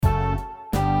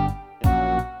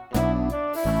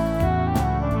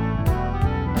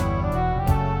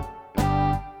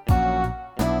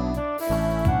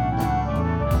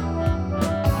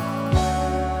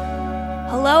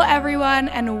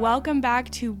everyone, and welcome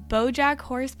back to BoJack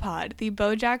Horsepod, the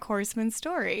BoJack Horseman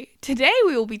story. Today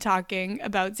we will be talking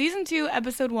about Season 2,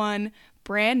 Episode 1,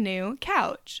 Brand New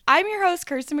Couch. I'm your host,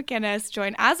 Kirsten McInnes,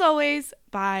 joined as always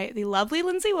by the lovely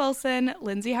Lindsay Wilson.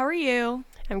 Lindsay, how are you?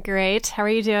 I'm great. How are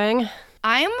you doing?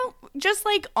 I'm just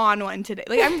on one today.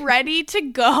 I'm ready to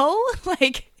go.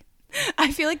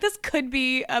 I feel like this could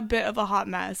be a bit of a hot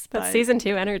mess. That's Season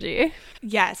 2 energy.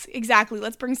 Yes, exactly.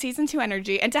 Let's bring Season 2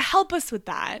 energy. And to help us with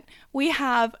that, we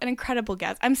have an incredible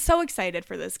guest. I'm so excited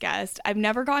for this guest. I've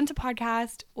never gotten to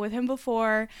podcast with him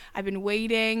before. I've been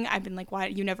waiting. I've been like, why?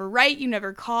 You never write. You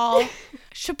never call.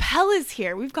 Chappelle is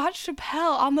here. We've got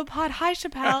Chappelle on the pod. Hi,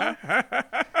 Chappelle.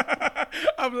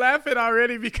 I'm laughing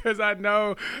already because I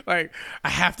know, I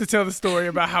have to tell the story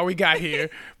about how we got here.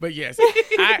 But yes,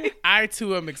 I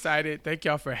too am excited. Thank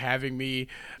y'all for having me.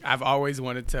 I've always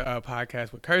wanted to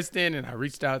podcast with Kirsten, and I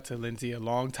reached out to Lindsay a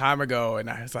long time ago, and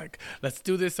I was like, let's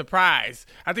do this surprise.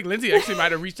 I think Lindsay actually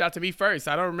might have reached out to me first.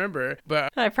 I don't remember,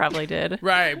 but I probably did.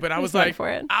 Right, but I was like, for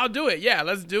it. I'll do it. Yeah,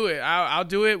 let's do it. I'll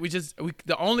do it.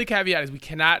 The only caveat is we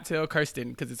cannot tell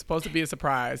Kirsten because it's supposed to be a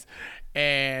surprise.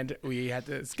 And we had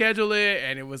to schedule it,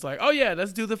 and it was like, oh yeah,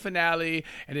 let's do the finale.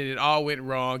 And then it all went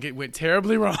wrong. It went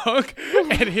terribly wrong.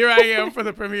 And here I am for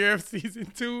the premiere of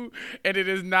Season 2, and it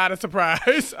is not a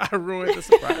surprise. I ruined the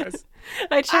surprise.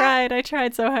 I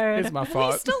tried so hard. It's my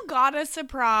fault. We still got a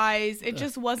surprise. It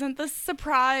just wasn't the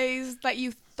surprise that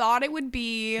you thought it would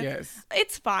be. Yes.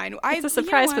 It's fine. It's a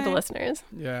surprise for the listeners.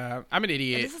 Yeah, I'm an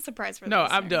idiot. It's a surprise for the No,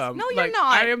 listeners. I'm dumb. No, you're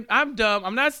not. I'm dumb.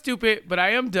 I'm not stupid, but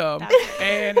I am dumb.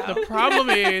 And the problem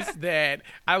is that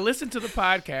I listen to the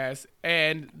podcast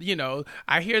and,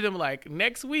 I hear them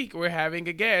next week we're having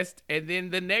a guest, and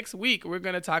then the next week we're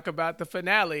going to talk about the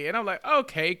finale. And I'm like,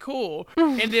 okay, cool.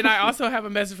 And then I also have a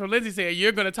message from Lindsay saying,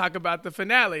 you're going to talk about the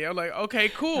finale. I'm like, okay,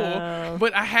 cool.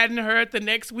 But I hadn't heard the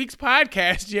next week's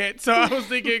podcast yet. So I was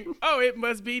thinking, oh, it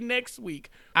must be next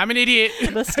week. I'm an idiot.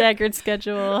 The staggered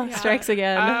schedule strikes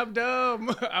again. I'm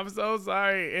dumb. I'm so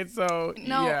sorry. And so,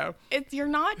 you're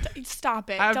not.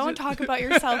 Stop it. Don't talk about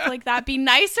yourself like that. Be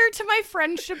nicer to my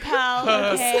friend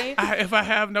Chappelle, okay? If I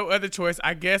have no other choice,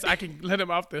 I guess I can let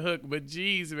him off the hook. But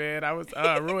geez, man, I was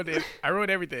ruined it. I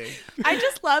ruined everything. I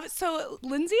just love it. So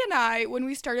Lindsay and I, when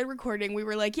we started recording, we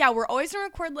were like, yeah, we're always going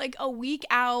to record a week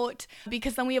out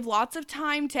because then we have lots of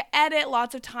time to edit,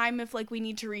 lots of time if we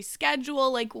need to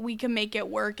reschedule, we can make it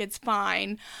work. It's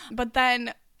fine. But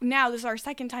then now this is our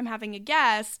second time having a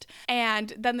guest,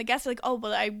 and then the guests are like, oh,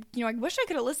 but I wish I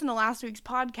could have listened to last week's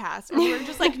podcast. And we were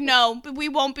just like, no, but we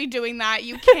won't be doing that.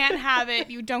 You can't have it.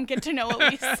 You don't get to know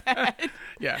what we said.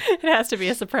 Yeah. It has to be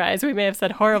a surprise. We may have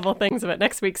said horrible things about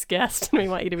next week's guest, and we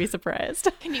want you to be surprised.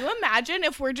 Can you imagine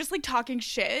if we're just talking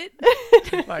shit?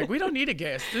 We don't need a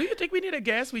guest. Do you think we need a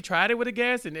guest? We tried it with a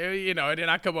guest, and and then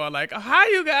I come on hi,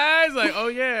 you guys. Oh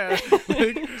yeah.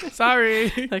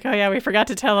 Sorry. Oh yeah, we forgot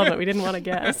to tell them that we didn't want a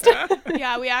guest.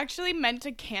 Yeah, we actually meant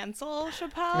to cancel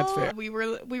Chappelle. That's fair. We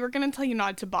were gonna tell you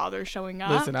not to bother showing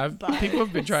up. Listen, people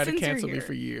have been trying to cancel me here.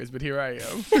 for years, but here I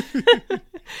am.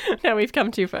 Now we've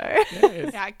come too far.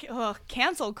 Yes. Yeah,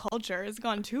 cancel culture has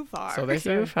gone too far. So they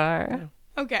say. Too far.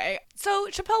 Yeah. Okay, so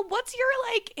Chappelle, what's your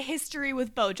history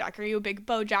with BoJack? Are you a big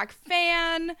BoJack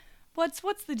fan? What's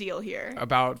the deal here?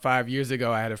 About 5 years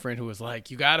ago, I had a friend who was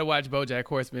like, you gotta watch BoJack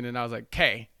Horseman, and I was like,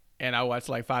 okay. And I watched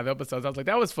 5 episodes. I was like,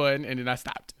 that was fun. And then I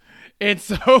stopped. And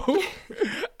so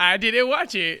I didn't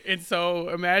watch it. And so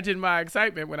imagine my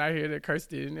excitement when I hear that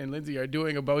Kirsten and Lindsay are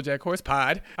doing a BoJack Horse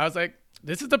pod. I was like,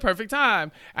 this is the perfect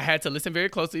time. I had to listen very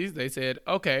closely. They said,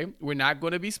 okay, we're not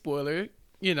going to be spoiler,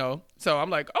 So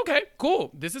I'm like, okay, cool.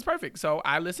 This is perfect. So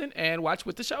I listen and watch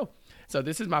with the show. So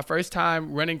this is my first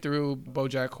time running through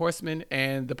BoJack Horseman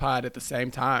and the pod at the same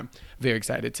time. Very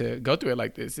excited to go through it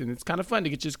like this. And it's kind of fun to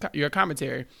get your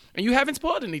commentary. And you haven't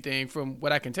spoiled anything from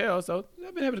what I can tell. So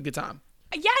I've been having a good time.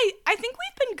 Yeah, I think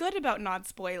we've been good about not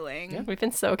spoiling. Yeah, we've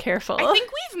been so careful. I think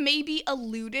we've maybe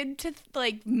alluded to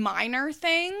minor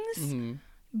things.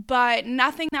 But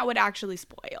nothing that would actually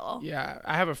spoil. Yeah,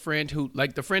 I have a friend who,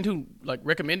 the friend who,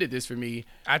 recommended this for me.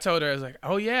 I told her, I was like,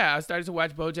 oh, yeah, I started to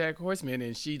watch BoJack Horseman,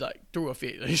 and she, threw a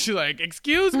fit. She's like,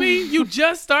 excuse me, you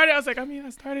just started? I was like, I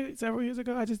started it several years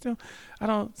ago. I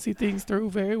don't see things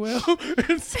through very well.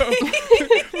 And so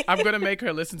I'm going to make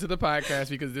her listen to the podcast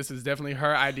because this is definitely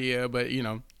her idea. But,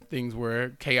 things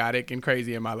were chaotic and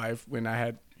crazy in my life when I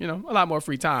had, a lot more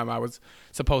free time, I was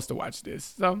supposed to watch this.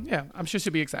 So yeah, I'm sure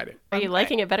she'll be excited. Are you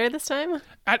liking it better this time?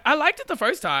 I liked it the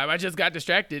first time. I just got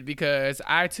distracted because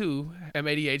I too am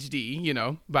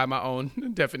ADHD, by my own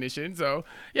definition. So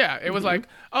yeah, it was like,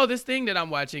 oh, this thing that I'm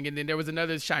watching, and then there was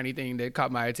another shiny thing that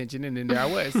caught my attention, and then there I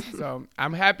was. So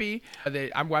I'm happy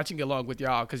that I'm watching along with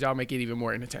y'all because y'all make it even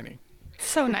more entertaining.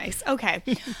 So nice. Okay.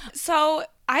 So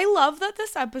I love that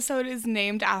this episode is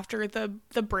named after the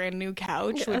brand new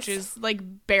couch, which is like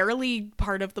barely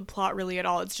part of the plot really at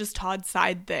all. It's just Todd's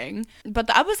side thing. But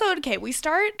the episode, okay, we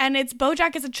start and it's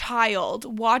Bojack as a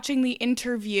child watching the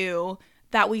interview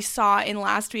that we saw in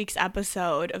last week's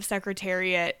episode of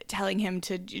Secretariat telling him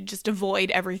to just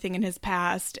avoid everything in his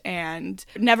past and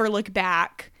never look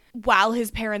back, while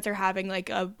his parents are having like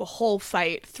a whole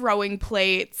fight, throwing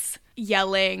plates,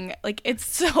 yelling. Like, it's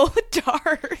so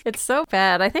dark. It's so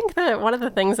bad. I think that one of the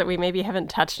things that we maybe haven't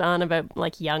touched on about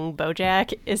like young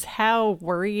Bojack is how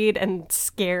worried and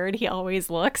scared he always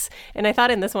looks. And I thought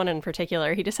in this one in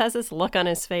particular, he just has this look on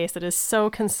his face that is so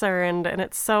concerned, and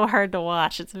it's so hard to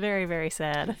watch. It's very, very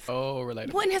sad. Oh,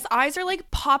 relatable. When his eyes are like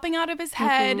popping out of his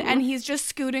head and he's just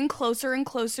scooting closer and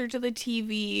closer to the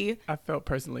TV. I felt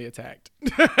personally attacked.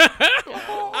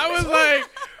 I was like,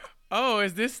 oh,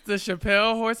 is this the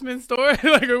Chappelle Horseman story?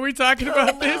 Like, are we talking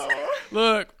about this?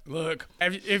 Look.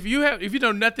 If you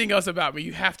know nothing else about me,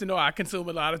 you have to know I consume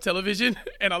a lot of television,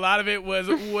 and a lot of it was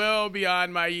well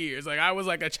beyond my years. Like, I was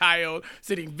like a child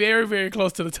sitting very, very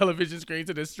close to the television screen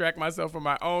to distract myself from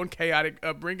my own chaotic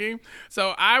upbringing.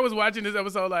 So I was watching this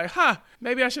episode like,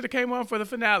 maybe I should have came on for the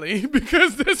finale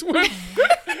because this one.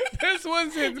 This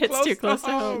one's It's too close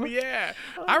to home. Yeah.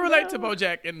 I relate to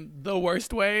Bojack in the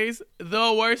worst ways.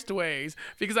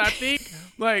 Because I think,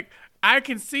 like, I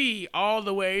can see all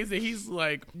the ways that he's,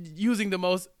 like, using the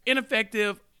most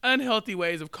ineffective, unhealthy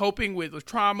ways of coping with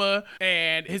trauma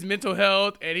and his mental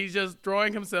health, and he's just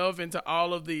throwing himself into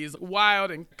all of these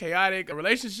wild and chaotic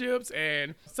relationships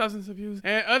and substance abuse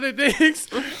and other things.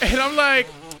 And I'm like,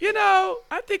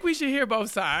 I think we should hear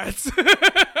both sides.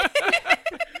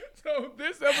 So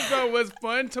this episode was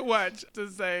fun to watch, to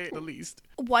say the least.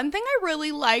 One thing I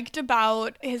really liked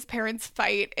about his parents'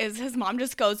 fight is his mom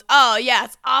just goes, "Oh,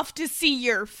 yes, off to see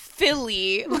your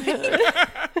filly."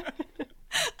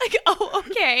 Like, oh,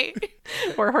 okay.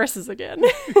 Or horses again.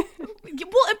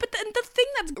 Well, but the thing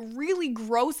that's really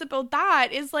gross about that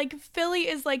is, like, filly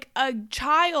is like a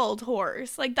child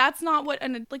horse. Like, that's not what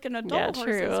an adult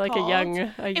horse is like called. a young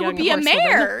It would be a horsewoman.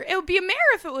 mare. It would be a mare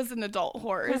if it was an adult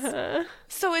horse.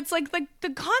 So it's like the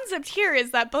concept here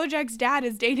is that Bojack's dad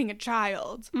is dating a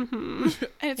child, and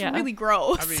it's really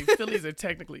gross. I mean, fillies are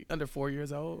technically under 4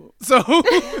 years old, so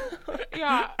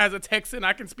yeah, as a Texan,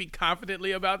 I can speak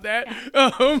confidently about that.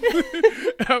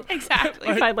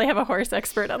 exactly. We finally have a horse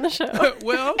expert on the show.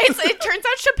 Well, it turns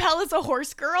out Chappelle is a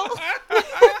horse girl.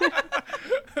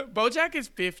 Bojack is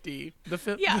 50.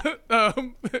 Yeah.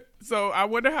 So I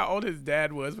wonder how old his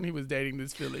dad was when he was dating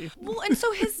this filly. Well, and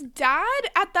so his dad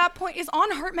at that point is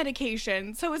on heart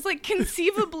medication, so it's like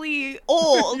conceivably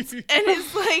old, and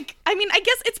is like, I mean, I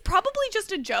guess it's probably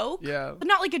just a joke. Yeah.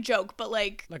 Not like a joke, but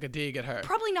like a dig at her.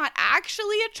 Probably not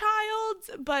actually a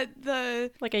child, but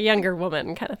like a younger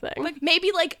woman kind of thing. Like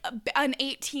maybe like an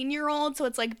 18-year-old, so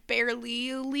it's like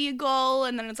barely legal,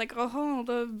 and then it's like, oh,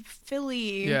 the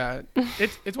filly. Yeah.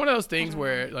 It's one of those things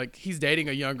where like he's dating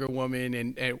a younger woman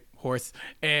and horse,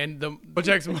 and the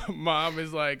Bojack's mom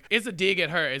is like, it's a dig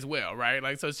at her as well, right?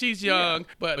 Like, so she's young,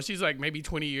 but she's like maybe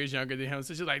 20 years younger than him,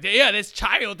 so she's like, yeah, this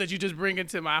child that you just bring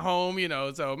into my home,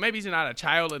 so maybe she's not a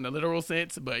child in the literal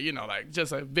sense, but like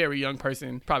just a very young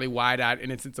person, probably wide-eyed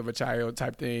innocence of a child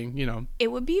type thing.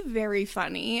 It would be very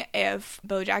funny if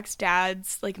Bojack's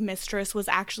dad's like mistress was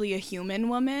actually a human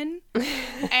woman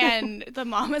and the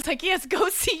mom is like, yes, go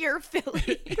see your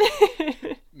filly.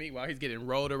 Meanwhile, he's getting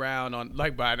rolled around on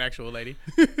like by an actual lady.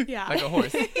 Yeah. Like a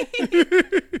horse.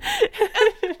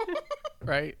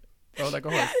 Right? Oh, like a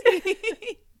horse.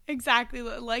 Exactly,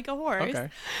 like a horse. Okay.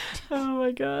 Oh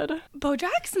my god.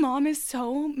 Bojack's mom is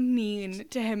so mean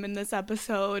to him in this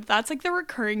episode. That's like the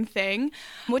recurring thing,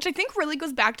 which I think really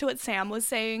goes back to what Sam was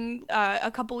saying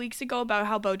a couple weeks ago about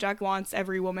how Bojack wants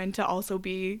every woman to also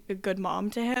be a good mom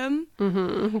to him.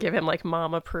 Mm-hmm. Give him like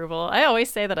mom approval. I always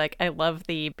say that I love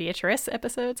the Beatrice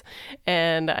episodes,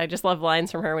 and I just love lines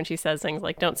from her when she says things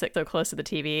like, "Don't sit so close to the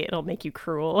TV, it'll make you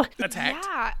cruel." Attacked.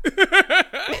 Yeah.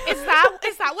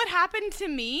 Is that what happened to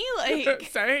me? Like,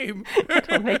 Same.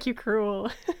 It'll make you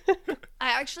cruel.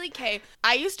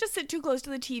 I used to sit too close to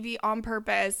the TV on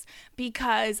purpose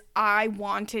because I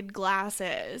wanted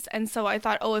glasses. And so I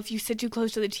thought, oh, if you sit too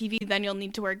close to the TV, then you'll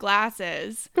need to wear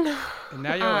glasses. And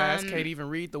now your ass can't even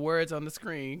read the words on the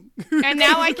screen. And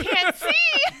now I can't see.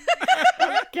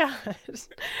 God,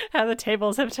 how the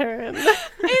tables have turned. But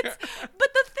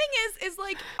the thing is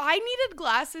like, I needed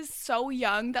glasses so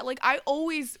young that like I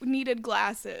always needed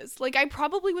glasses. Like I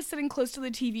probably was sitting close to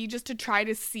the TV just to try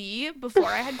to see before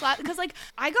I had glasses. Because like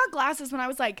I got glasses when I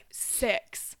was like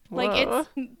 6. Like Whoa.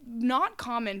 it's not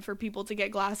common for people to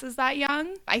get glasses that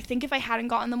young. I think if I hadn't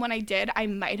gotten them when I did, I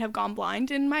might have gone blind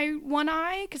in my one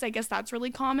eye, because I guess that's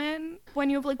really common when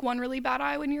you have like one really bad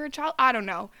eye when you're a child. I don't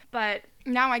know, but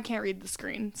now I can't read the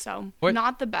screen, so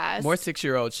not the best. More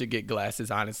 6-year-olds should get glasses,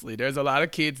 honestly. There's a lot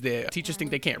of kids that teachers think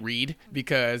they can't read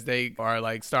because they are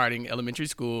like starting elementary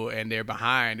school and they're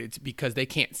behind. It's because they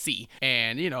can't see.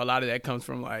 And, you know, a lot of that comes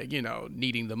from like, you know,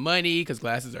 needing the money because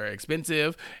glasses are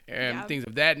expensive and things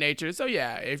of that nature. So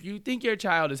yeah, if you think your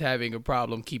child is having a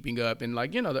problem keeping up in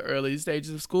like, you know, the early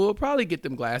stages of school, probably get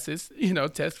them glasses, you know,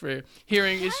 test for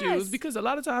hearing issues, because a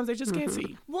lot of times they just can't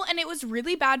see. Well, and it was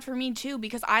really bad for me too,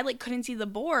 because I like couldn't see the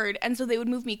board, and so they would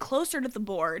move me closer to the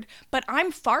board, but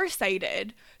I'm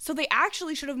farsighted, so they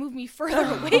actually should have moved me further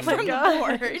away from the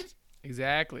board.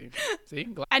 Exactly. See?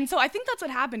 And so I think that's what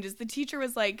happened, is the teacher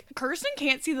was like, Kirsten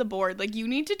can't see the board, like you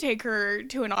need to take her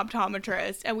to an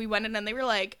optometrist. And we went in and they were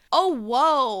like, oh,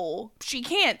 whoa, she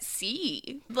can't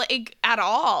see like at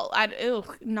all.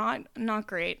 Not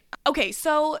great. Okay,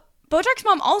 so BoJack's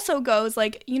mom also goes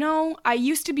like, you know, I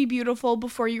used to be beautiful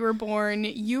before you were born.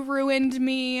 You ruined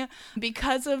me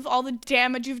because of all the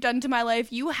damage you've done to my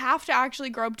life. You have to actually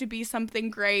grow up to be something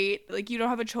great. Like, you don't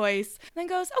have a choice. And then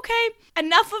goes, okay,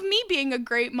 enough of me being a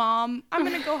great mom. I'm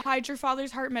going to go hide your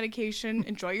father's heart medication.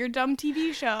 Enjoy your dumb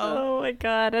TV show. Oh my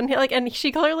God. And and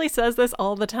she clearly says this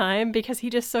all the time because he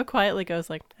just so quietly goes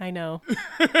like, I know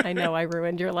I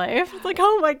ruined your life. It's like,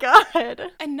 oh my God.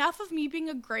 Enough of me being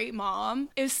a great mom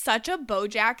is such a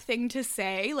BoJack thing to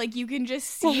say. Like, you can just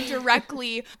see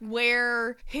directly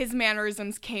where his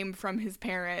mannerisms came from his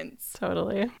parents.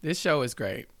 Totally. This show is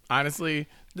great. Honestly,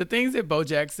 the things that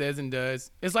BoJack says and does,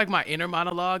 it's like my inner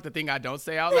monologue, the thing I don't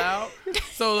say out loud.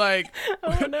 So like,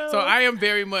 oh, no. So I am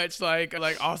very much like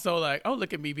also like, oh,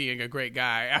 look at me being a great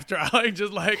guy after I like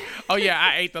just like, oh yeah,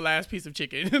 I ate the last piece of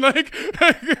chicken. like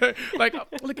oh,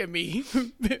 look at me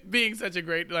being such a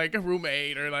great like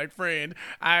roommate or like friend.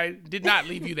 I did not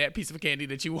leave you that piece of candy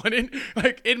that you wanted.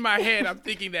 Like in my head, I'm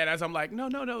thinking that as I'm like,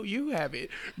 no, you have it.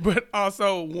 But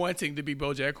also wanting to be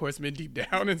BoJack Horseman deep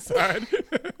down inside.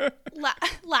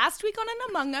 Last week on an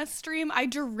Among Us stream, I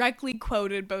directly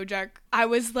quoted BoJack. I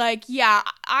was like, yeah,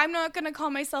 I'm not going to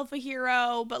call myself a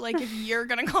hero, but like if you're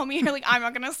going to call me a hero, like I'm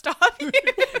not going to stop you.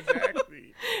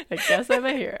 Exactly. I guess I'm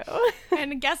a hero.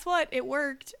 And guess what? It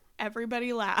worked.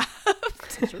 Everybody laughed.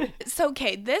 So,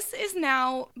 okay, this is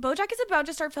now, BoJack is about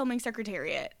to start filming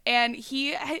Secretariat, and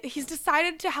he's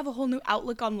decided to have a whole new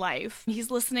outlook on life.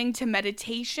 He's listening to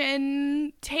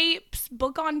meditation tapes,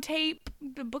 book on tape.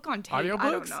 Audiobooks? I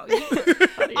don't know.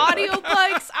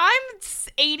 Audiobooks. I'm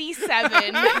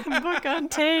 87. Book on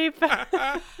tape.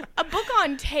 A book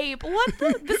on tape. What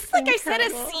the? This is like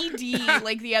incredible. I said a CD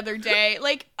like the other day.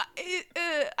 Like,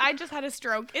 I just had a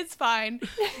stroke. It's fine.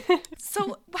 So,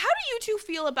 how do you two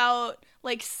feel about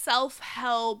like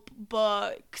self-help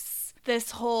books,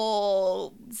 this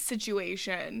whole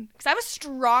situation? Because I have a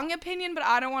strong opinion, but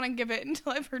I don't want to give it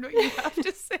until I've heard what you have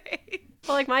to say.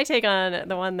 Well, like my take on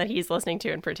the one that he's listening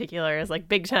to in particular is like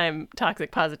big time toxic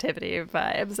positivity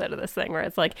vibes out of this thing where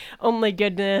it's like only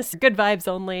goodness, good vibes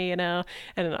only, you know,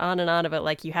 and on about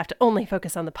like you have to only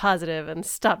focus on the positive and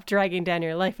stop dragging down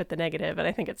your life with the negative. And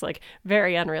I think it's like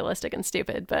very unrealistic and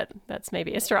stupid, but that's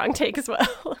maybe a strong take as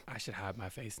well. I should hide my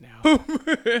face now.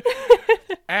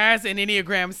 As an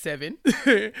Enneagram 7,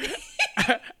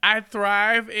 I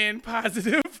thrive in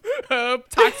positive,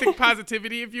 toxic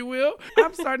positivity, if you will.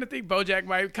 I'm starting to think BoJack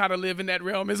might kind of live in that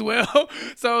realm as well.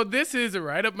 So this is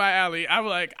right up my alley. I'm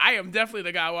like, I am definitely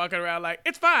the guy walking around like,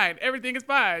 it's fine. Everything is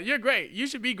fine. You're great. You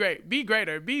should be great. Be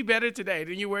greater. Be better today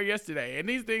than you were yesterday. And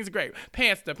these things are great.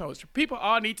 Pants the poster. People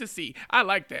all need to see. I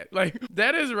like that. Like,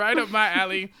 that is right up my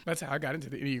alley. That's how I got into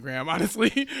the Enneagram,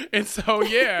 honestly. And so,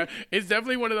 yeah, it's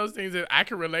definitely one of those things that I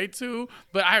can relate to,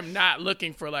 but I'm not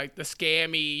looking for like the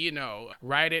scammy, you know,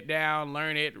 write it down,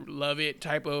 learn it, love it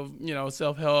type of,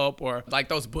 self-help, or like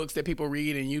those books that people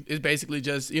read and it's basically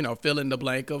just, fill in the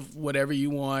blank of whatever you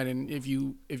want. And if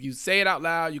you say it out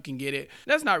loud, you can get it.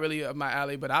 That's not really up my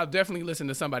alley, but I'll definitely listen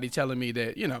to somebody telling me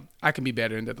that, I can be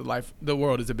better and that the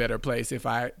world is a better place if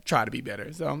I try to be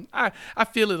better. So I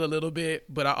feel it a little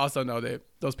bit, but I also know that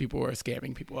those people are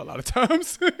scamming people a lot of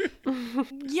times.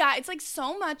 Yeah, it's like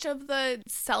so much of the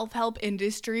self-help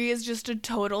industry is just a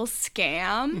total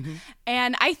scam.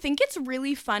 And I think it's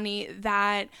really funny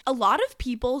that a lot of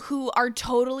people who are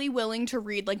totally willing to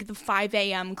read like the 5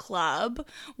 a.m. Club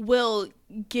will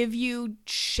give you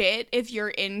shit if you're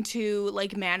into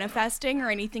like manifesting or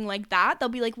anything like that. They'll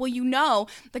be like, well,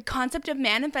 the concept of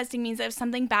manifesting means that if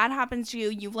something bad happens to you,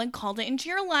 you've like called it into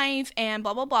your life and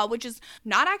blah, blah, blah, which is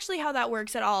not actually how that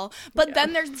works at all. But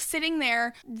then they're sitting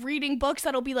there reading books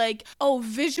that'll be like, oh,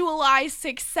 visualize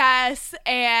success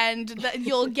and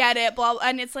you'll get it, blah,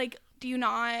 and it's like, do you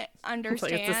not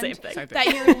understand it's the same thing.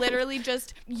 that you're literally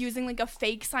just using like a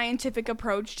fake scientific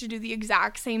approach to do the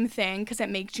exact same thing because it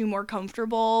makes you more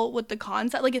comfortable with the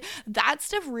concept? Like that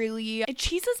stuff really, it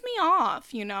cheeses me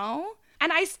off,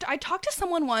 And I talked to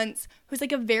someone once who's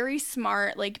like a very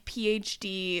smart like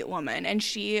PhD woman, and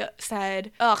she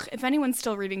said, ugh, if anyone's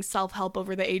still reading self-help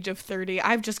over the age of 30,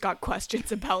 I've just got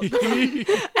questions about them.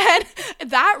 And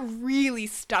that really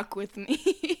stuck with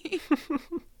me.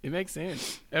 It makes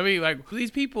sense. I mean, like, these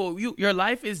people, your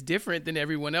life is different than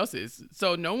everyone else's.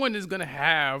 So no one is going to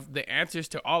have the answers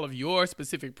to all of your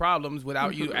specific problems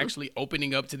without you actually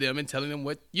opening up to them and telling them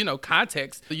what,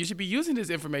 context you should be using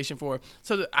this information for.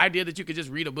 So the idea that you could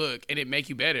just read a book and it make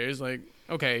you better is like,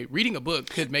 okay, reading a book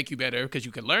could make you better because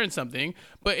you can learn something,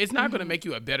 but it's not going to make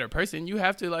you a better person. You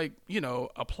have to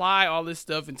apply all this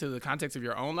stuff into the context of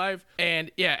your own life. And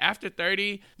yeah, after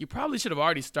 30, you probably should have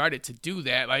already started to do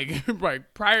that. Like right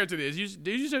prior to this, you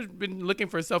should have been looking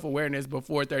for self-awareness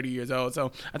before 30 years old.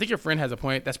 So I think your friend has a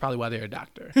point. That's probably why they're a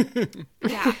doctor.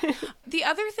 Yeah. The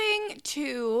other thing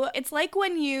too, it's like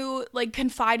when you like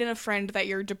confide in a friend that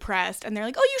you're depressed and they're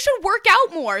like, oh, you should work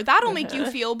out more. That'll make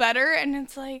you feel better. And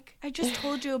it's like, I just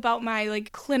told you about my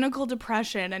like clinical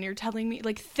depression and you're telling me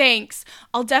like, thanks,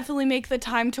 I'll definitely make the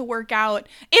time to work out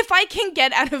if I can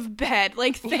get out of bed.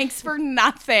 Like, thanks for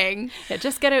nothing. Yeah,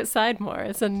 just get outside more.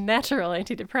 It's a natural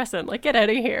antidepressant. Like, get out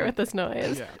of here with this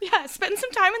noise. Yeah, spend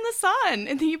some time in the sun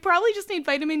and you probably just need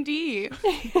vitamin D.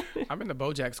 I'm in the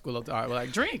BoJack school of thought. We're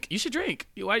like, drink. You should drink.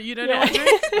 You don't want to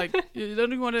drink? Like, you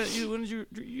don't even want to.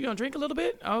 You gonna drink a little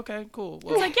bit? Oh, okay, cool.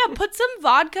 Well, it's like, yeah, put some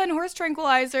vodka and horse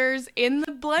tranquilizers in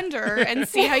the blender and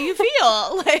see how you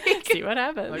feel. Like, see what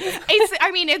happens. Like,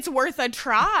 it's worth a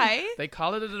try. They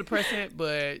call it a depressant,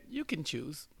 but you can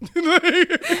choose.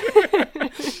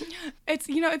 It's,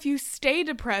 if you stay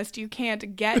depressed, you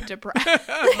can't get depressed.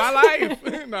 My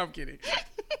life. No, I'm kidding.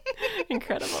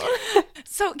 Incredible.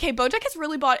 So, okay, BoJack has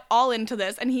really bought all into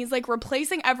this, and he's like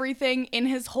replacing everything in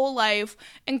his whole life,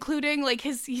 including like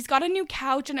he's got a new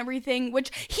couch and everything,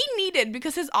 which he needed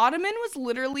because his ottoman was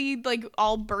literally like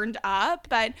all burned up.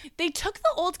 But they took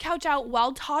the old couch out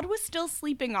while Todd was still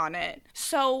sleeping on it.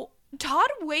 So Todd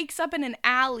wakes up in an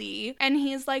alley and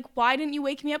he's like, why didn't you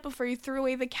wake me up before you threw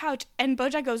away the couch? And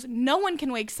BoJack goes, no one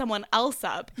can wake someone else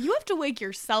up. You have to wake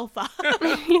yourself up.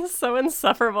 He's so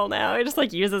insufferable now. He just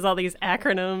like uses all these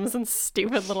acronyms and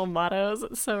stupid little mottos.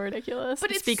 It's so ridiculous.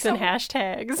 But he speaks in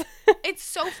hashtags. It's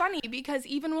so funny because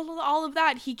even with all of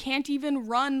that, he can't even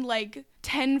run like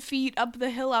 10 feet up the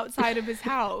hill outside of his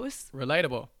house.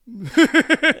 Relatable.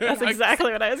 That's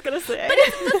exactly what I was gonna say. But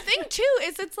the thing too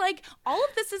is it's like all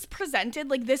of this is presented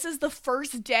like this is the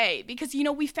first day because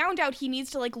we found out he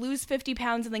needs to like lose 50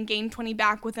 pounds and then gain 20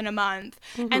 back within a month.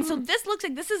 And so this looks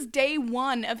like this is day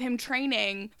 1 of him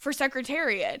training for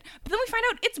Secretariat. But then we find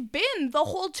out it's been the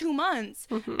whole 2 months.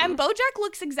 And BoJack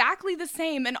looks exactly the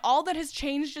same, and all that has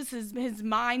changed is his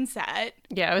mindset.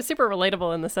 Yeah, it was super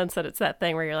relatable in the sense that it's that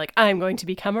thing where you're like, I'm going to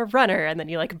become a runner, and then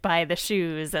you like buy the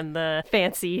shoes and the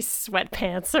fancy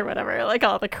sweatpants or whatever, like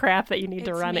all the crap that you need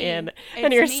to run in.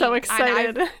 And you're so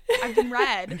excited. I've been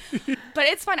read. But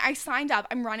it's fun. I signed up.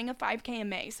 I'm running a 5K in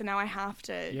May, so now I have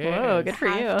to. Yes. Whoa, good for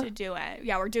you. Have to do it.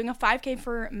 Yeah, we're doing a 5K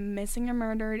for missing and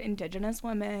murdered Indigenous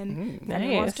women. Nice.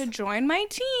 Who wants to join my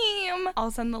team?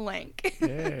 I'll send the link.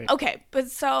 Yay. Okay, but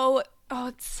so. Oh,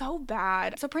 it's so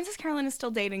bad. So Princess Caroline is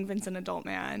still dating Vincent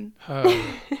Adultman.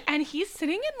 And he's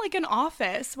sitting in like an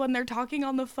office when they're talking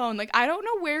on the phone. Like, I don't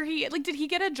know where did he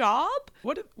get a job?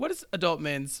 What is adult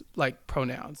men's like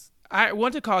pronouns? I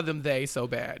want to call them they so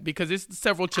bad because it's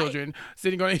several children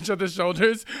sitting on each other's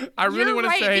shoulders. I really want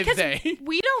to say because they.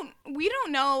 we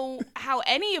don't know how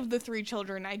any of the three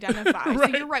children identify. So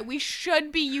you're right. We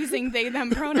should be using they,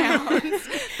 them pronouns.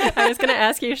 I was going to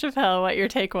ask you, Chappelle, what your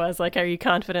take was. Like, are you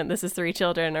confident this is three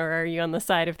children, or are you on the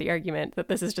side of the argument that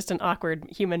this is just an awkward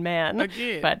human man?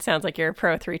 Again. But it sounds like you're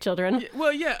pro three children.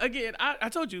 Well, yeah, again, I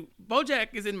told you, BoJack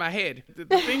is in my head. The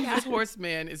things this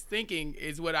horseman is thinking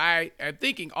is what I am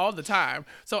thinking all the time.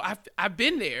 So I've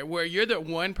been there where you're the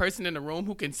one person in the room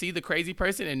who can see the crazy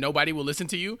person and nobody will listen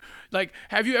to you. Like,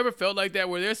 have you ever felt like that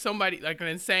where there's somebody, like an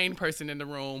insane person in the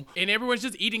room and everyone's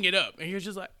just eating it up and you're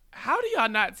just like, how do y'all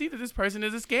not see that this person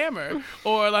is a scammer?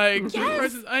 Or like, this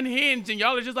person's unhinged and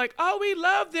y'all are just like, oh, we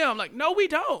love them. Like, no, we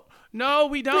don't. No,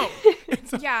 we don't.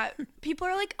 Yeah, people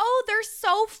are like, oh, they're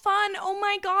so fun. Oh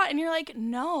my God. And you're like,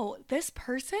 no, this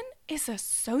person is a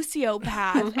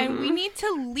sociopath and we need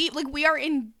to leave. Like, we are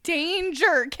in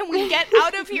danger. Can we get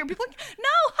out of here? People are like,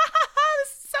 no, ha ha ha, this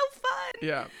is so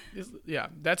fun. Yeah,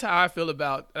 that's how I feel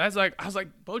about. I was like,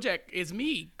 BoJack is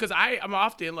me, because I'm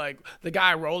often like the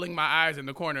guy rolling my eyes in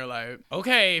the corner, like,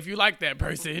 okay, if you like that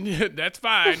person, that's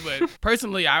fine, but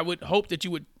personally, I would hope that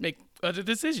you would make other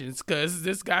decisions, because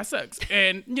this guy sucks.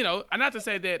 And not to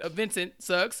say that Vincent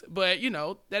sucks, but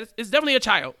that it's definitely a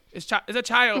child. It's a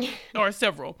child or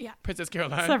several. Yeah. Princess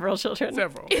Caroline. Several children.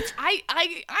 Several.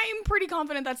 I'm pretty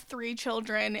confident that's three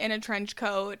children in a trench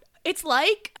coat. It's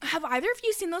like, have either of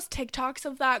you seen those TikToks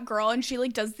of that girl and she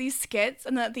like does these skits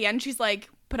and then at the end she's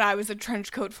like, but I was a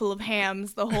trench coat full of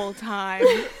hams the whole time.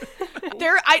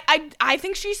 I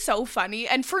think she's so funny,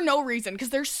 and for no reason, because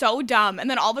they're so dumb, and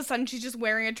then all of a sudden she's just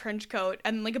wearing a trench coat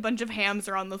and like a bunch of hams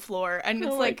are on the floor, and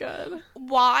it's like, God.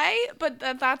 Why? But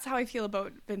that's how I feel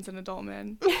about Vincent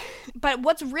Adultman. But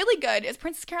what's really good is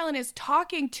Princess Caroline is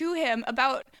talking to him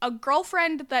about a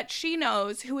girlfriend that she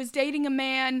knows who is dating a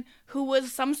man who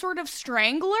was some sort of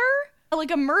strangler. Like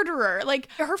a murderer. Like,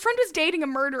 her friend was dating a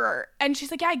murderer. And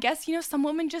she's like, yeah, I guess, some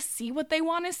women just see what they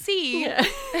want to see. Yeah.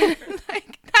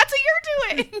 Like, that's what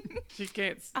you're doing. She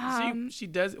can't. She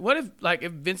does. What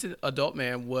if Vincent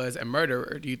Adultman was a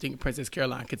murderer? Do you think Princess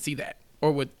Caroline could see that?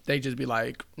 Or would they just be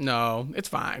like, no, it's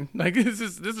fine. Like, this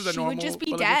is a normal, she would just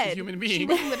be dead. Human being. She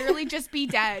would literally just be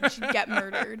dead. She'd get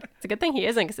murdered. It's a good thing he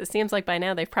isn't, because it seems like by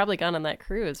now they've probably gone on that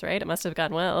cruise, right? It must have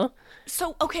gone well.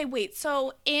 So, okay, wait.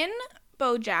 So, in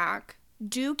BoJack,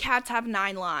 do cats have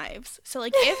 9 lives? So,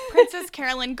 like, if Princess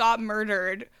Caroline got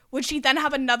murdered, would she then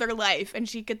have another life and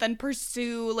she could then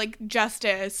pursue, like,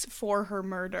 justice for her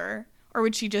murder? Or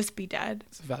would she just be dead?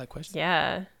 It's a valid question.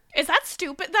 Yeah. Is that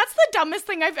stupid? That's the dumbest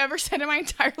thing I've ever said in my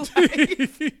entire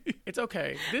life. It's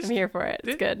okay. I'm here for it.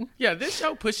 It's good. Yeah, this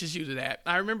show pushes you to that.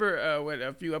 I remember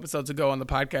a few episodes ago on the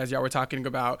podcast, y'all were talking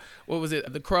about, what was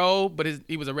it, the crow, but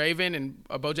he was a raven, and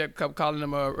BoJack kept calling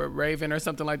him a raven or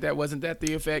something like that. Wasn't that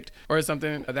the effect? Or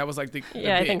something that was like the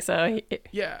yeah, I think so.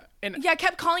 Yeah. I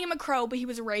kept calling him a crow, but he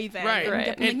was a raven. Right.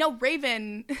 And like, no,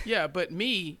 raven. Yeah, but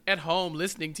me at home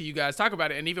listening to you guys talk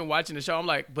about it and even watching the show, I'm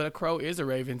like, but a crow is a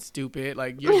raven, stupid.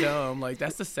 Like, you're dumb. Like,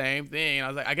 that's the same thing. And I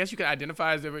was like, I guess you can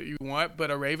identify as whatever you want,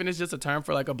 but a raven is just a term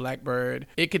for like a black bird.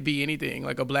 It could be anything.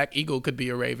 Like a black eagle could be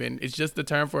a raven. It's just the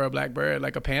term for a black bird.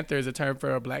 Like a panther is a term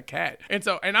for a black cat. And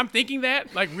I'm thinking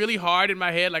that like really hard in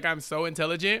my head, like I'm so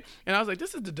intelligent. And I was like,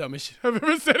 this is the dumbest shit I've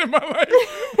ever said in my life.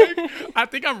 Like, I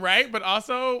think I'm right, but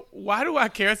also, why do I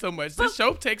care so much? This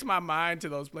show takes my mind to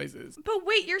those places. But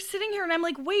wait, you're sitting here and I'm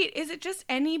like, wait, is it just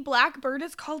any black bird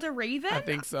is called a raven? I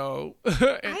think so.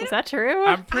 Is that true?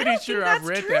 I'm pretty sure I've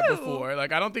read that before.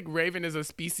 Like, I don't think raven is a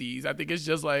species. I think it's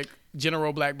just like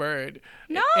general black bird.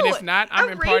 No, and if not, I'm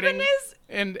imparting. Raven is...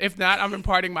 And if not, I'm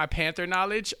imparting my panther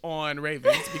knowledge on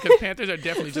ravens, because panthers are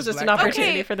definitely just an black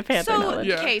opportunity for the panther knowledge.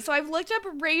 Yeah. Okay, so I've looked up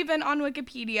raven on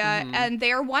Wikipedia, and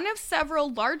they are one of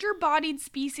several larger-bodied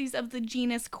species of the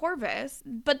genus Corvus,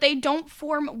 but they don't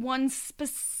form one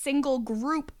single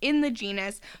group in the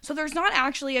genus, so there's not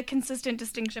actually a consistent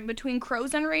distinction between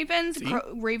crows and ravens.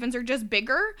 Ravens are just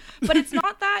bigger, but it's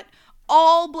not that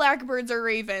all blackbirds are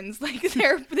ravens. Like,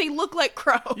 they look like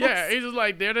crows. Yeah, it's just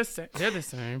like they're the same. They're the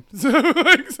same.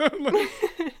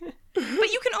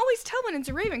 But you can always tell when it's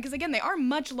a raven, because again, they are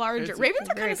much larger. Ravens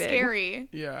are kind of scary.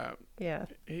 Yeah. Yeah.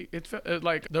 It felt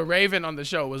like the raven on the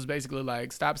show was basically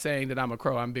like, stop saying that I'm a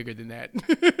crow. I'm bigger than that.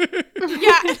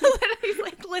 Yeah. He's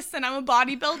like, listen, I'm a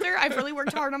bodybuilder. I've really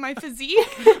worked hard on my physique.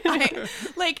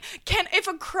 If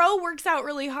a crow works out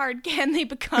really hard, can they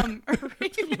become a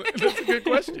raven? That's a good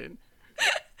question.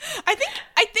 I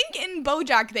think in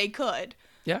BoJack they could.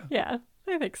 Yeah. Yeah.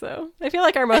 I think so. I feel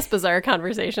like our most bizarre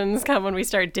conversations come when we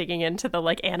start digging into the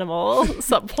like animal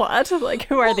subplot. Like,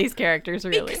 who are these characters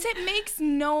really? Because it makes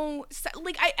no sense.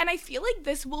 Like, I feel like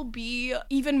this will be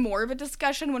even more of a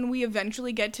discussion when we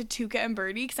eventually get to Tuca and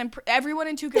Birdie, because everyone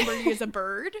in Tuca and Birdie is a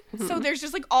bird. So there's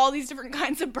just like all these different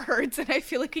kinds of birds, and I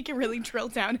feel like we can really drill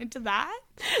down into that.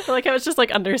 I like how it's just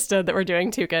like understood that we're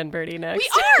doing Tuca and Birdie next.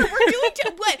 We are. We're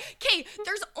doing what? Okay,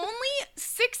 there's only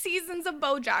 6 seasons of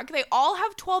BoJack. They all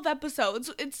have 12 episodes.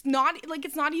 It's not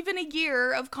even a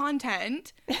year of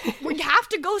content. We have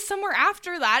to go somewhere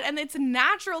after that, and it's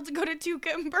natural to go to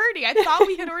Tuca and Birdie. I thought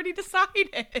we had already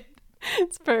decided.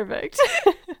 It's perfect.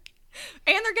 And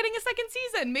they're getting a second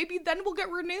season. Maybe then we'll get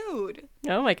renewed.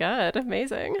 Oh my god,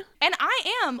 amazing. And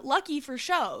I am lucky for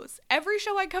shows. Every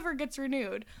show I cover gets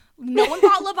renewed. No one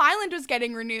thought Love Island was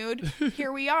getting renewed.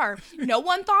 Here we are. No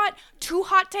one thought Too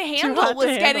Hot to Handle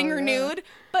was getting renewed.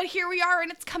 But here we are,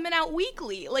 and it's coming out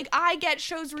weekly. Like, I get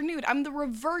shows renewed. I'm the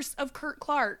reverse of Kurt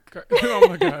Clark. Oh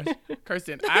my gosh.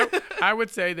 Kirsten, I would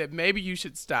say that maybe you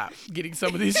should stop getting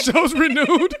some of these shows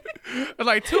renewed.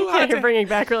 Like, Too Hot You're bringing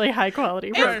back really high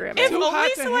quality programming. If Too Hot only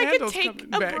to so I could Handle's take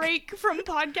coming a back. break from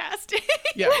podcasting.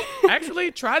 Yeah,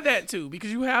 actually, try that too,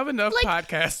 because you have enough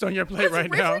podcasts on your plate right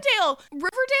now.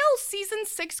 Riverdale season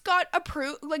 6 got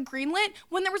approved, like greenlit,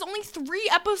 when there was only 3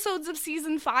 episodes of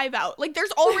season 5 out. Like,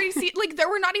 there's already there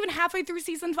were not even halfway through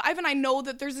season 5, and I know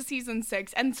that there's a season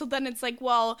 6, and so then it's like,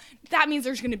 well, that means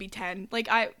there's gonna be 10. Like,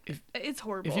 it's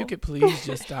horrible. If you could please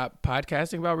just stop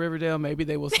podcasting about Riverdale, maybe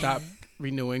they will stop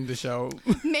renewing the show.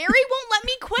 Mary won't let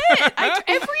me quit.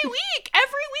 Every week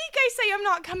I say I'm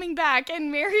not coming back,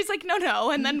 and Mary's like,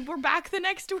 no, and then we're back the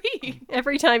next week.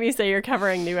 Every time you say you're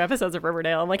covering new episodes of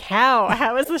Riverdale, I'm like,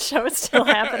 how is the show still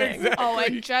happening? Exactly. Oh,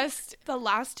 and just the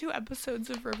last 2 episodes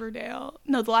of Riverdale.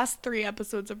 No, the last 3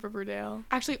 episodes of Riverdale.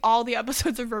 Actually, all the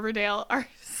episodes of Riverdale are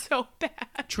so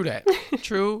bad. True that.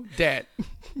 True that.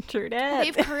 True that.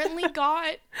 They've currently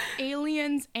got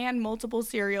aliens and multiple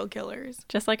serial killers.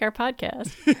 Just like our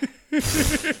podcast.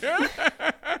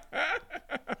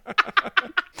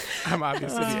 I'm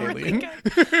obviously the alien.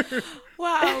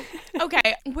 Wow.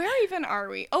 Okay, where even are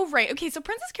we? Oh, right. Okay, so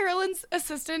Princess Carolyn's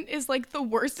assistant is like the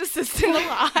worst assistant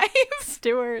alive.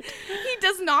 Stuart. He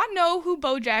does not know who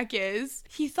BoJack is.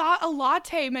 He thought a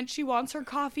latte meant she wants her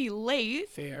coffee late.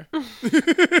 Fair.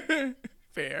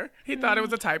 Fair. He thought it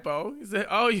was a typo. He said,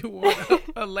 oh, you want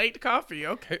a late coffee.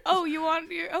 Okay. Oh, you want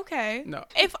your... Okay. No.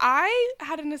 If I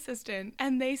had an assistant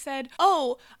and they said,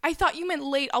 oh, I thought you meant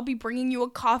late, I'll be bringing you a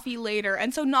coffee later.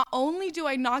 And so not only do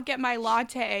I not get my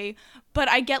latte, but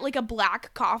I get like a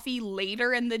black coffee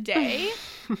later in the day,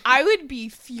 I would be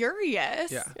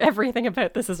furious. Yeah. Everything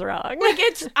about this is wrong.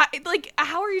 Like,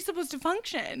 how are you supposed to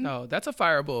function? No, that's a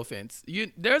fireable offense.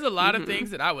 There's a lot of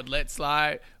things that I would let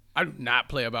slide. I do not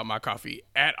play about my coffee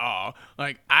at all.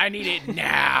 Like, I need it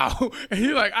now. And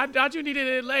you're like, I thought you needed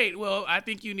it late. Well, I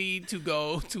think you need to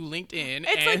go to LinkedIn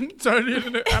and turn it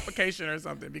in an application or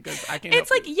something, because I can't.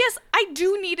 It's like, yes, I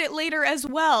do need it later as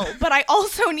well, but I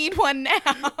also need one now.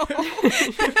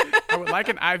 I would like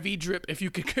an IV drip if you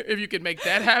could make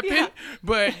that happen. Yeah.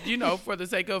 But, for the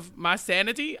sake of my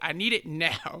sanity, I need it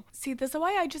now. See, this is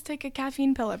why I just take a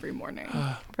caffeine pill every morning.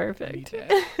 Perfect.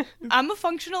 I'm a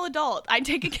functional adult. I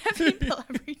take a caffeine pill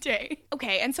every day.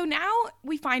 Okay, and so now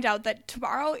we find out that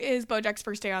tomorrow is BoJack's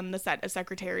first day on the set of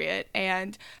Secretariat,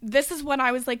 and this is when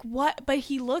I was like, what? But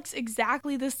he looks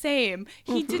exactly the same.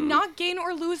 He did not gain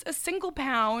or lose a single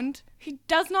pound. He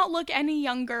does not look any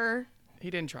younger. He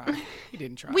didn't try.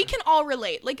 We can all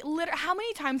relate. Like, how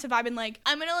many times have I been like,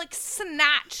 I'm gonna look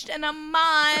snatched in a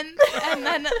month, and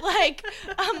then like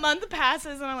a month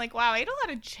passes, and I'm like, wow, I ate a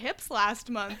lot of chips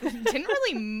last month. It didn't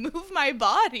really move my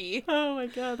body. Oh my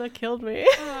god, that killed me.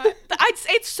 I'd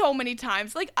say it so many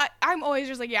times. Like, I'm always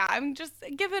just like, yeah, I'm just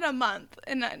give it a month,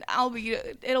 and then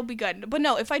it'll be good. But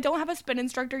no, if I don't have a spin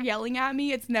instructor yelling at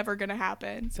me, it's never gonna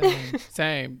happen.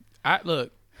 Same.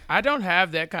 I don't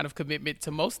have that kind of commitment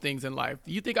to most things in life.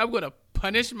 You think I'm going to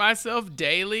punish myself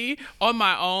daily on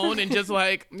my own and just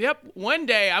like, yep, one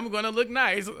day I'm going to look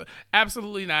nice?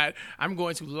 Absolutely not. I'm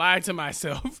going to lie to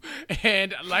myself.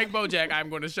 And like BoJack, I'm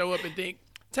going to show up and think,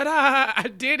 ta-da, I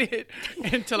did it,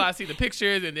 until I see the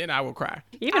pictures, and then I will cry.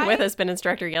 Even with a spin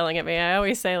instructor yelling at me, I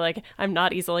always say, like, I'm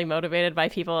not easily motivated by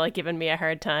people, like, giving me a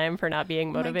hard time for not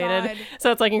being motivated. God.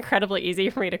 So it's, like, incredibly easy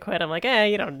for me to quit. I'm like,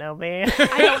 you don't know me.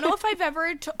 I don't know if I've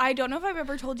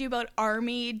ever told you about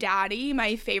Army Daddy,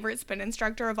 my favorite spin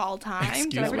instructor of all time.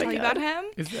 Did I ever tell you about him?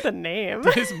 Is that The name.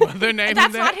 his mother name?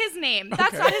 That's not his name.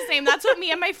 That's not his name. That's what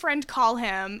me and my friend call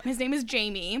him. His name is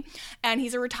Jamie, and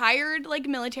he's a retired, like,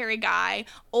 military guy,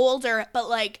 older, but,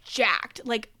 like, jacked,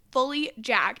 like, fully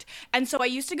jacked. And so I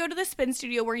used to go to the spin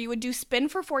studio where you would do spin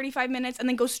for 45 minutes and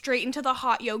then go straight into the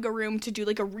hot yoga room to do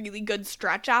like a really good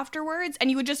stretch afterwards. And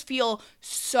you would just feel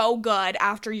so good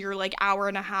after your like hour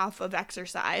and a half of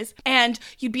exercise. And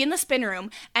you'd be in the spin room,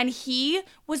 and he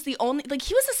was the only, like,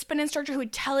 he was a spin instructor who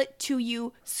would tell it to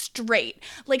you straight.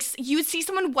 Like, you would see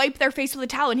someone wipe their face with a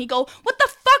towel and he'd go, what the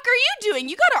fuck are you doing?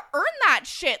 You gotta earn that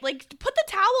shit. Like, put the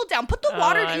towel down, put the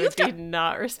water down. I did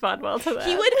not respond well to that.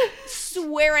 He would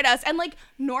swear at us. And like,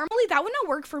 normally that would not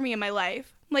work for me in my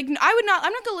life. Like, I'm not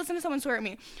gonna listen to someone swear at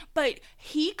me. But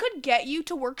he could get you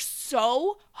to work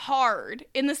so hard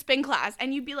in the spin class,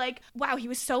 and you'd be like, wow, he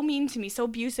was so mean to me, so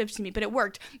abusive to me, but it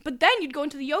worked. But then you'd go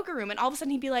into the yoga room, and all of a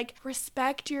sudden he'd be like,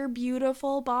 respect your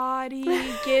beautiful body,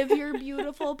 give your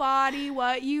beautiful body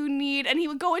what you need. And he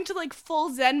would go into like full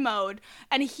Zen mode,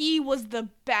 and he was the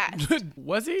best.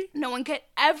 Was he? No one could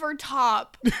ever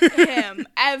top him,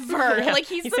 ever. Yeah, Like,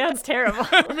 he sounds terrible.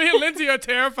 Me and Lindsay are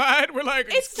terrified. We're like,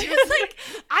 it's just like,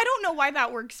 I don't know why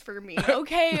that works for me,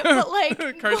 okay? But like,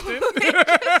 Kirsten.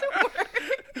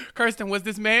 Kirsten, was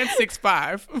this man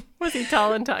 6'5"? Was he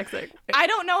tall and toxic? I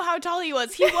don't know how tall he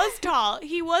was. He was tall.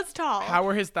 He was tall. How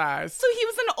were his thighs? So he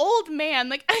was an old man.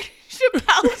 Like,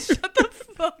 Chappelle, shut the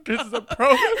fuck This up.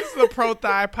 is a pro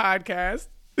thigh podcast.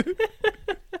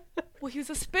 Well, he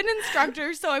was a spin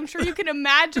instructor, so I'm sure you can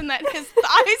imagine that his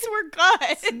thighs were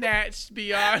good. Snatched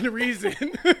beyond reason.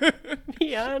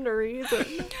 Beyond reason.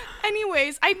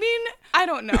 Anyways, I mean, I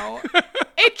don't know.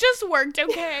 It just worked,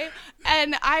 okay?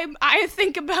 And I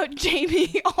think about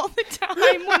Jamie all the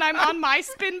time when I'm on my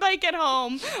spin bike at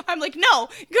home. I'm like, no,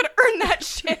 you gotta earn that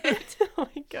shit. Oh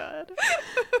my God.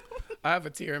 I have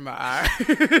a tear in my eye.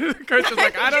 Kirsten's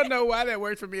like, I don't know why that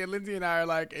worked for me. And Lindsay and I are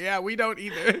like, yeah, we don't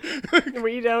either.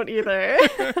 We don't either.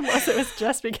 Unless it was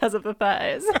just because of the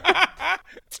thighs.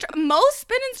 Most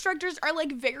spin instructors are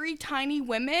like very tiny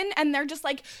women, and they're just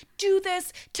like, do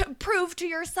this to prove to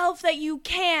yourself that you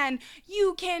can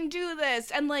do this.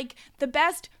 And like, the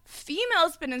best female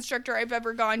spin instructor I've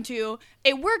ever gone to,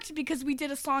 it worked because we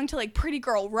did a song to like Pretty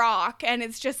Girl Rock, and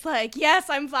it's just like, yes,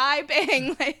 I'm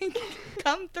vibing, like,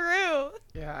 come through.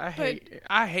 Yeah,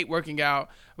 I hate working out,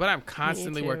 but I'm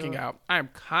constantly Me too. working out. I'm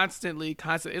constantly.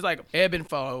 It's like ebb and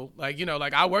flow. Like, you know,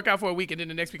 like I work out for a week, and then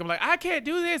the next week I'm like, I can't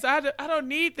do this. I don't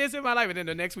need this in my life. And then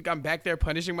the next week I'm back there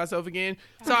punishing myself again.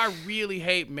 So I really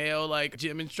hate male like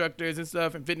gym instructors and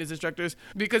stuff and fitness instructors,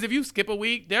 because if you skip a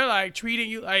week, they're like treating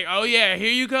you like, oh yeah,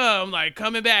 here you come, like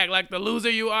coming back like the loser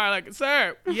you are. Like,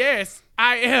 sir, yes,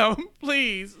 I am.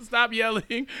 Please stop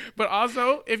yelling. But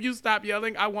also, if you stop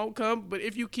yelling, I won't come. But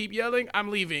if you keep yelling, I'm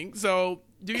leaving. So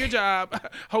do your job.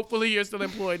 Hopefully you're still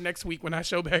employed next week when I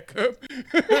show back up.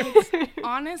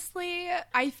 Honestly,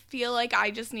 I feel like I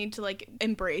just need to like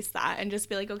embrace that and just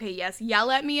be like, okay, yes,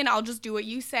 yell at me and I'll just do what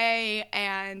you say,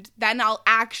 and then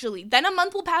then a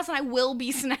month will pass and I will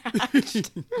be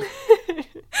snatched.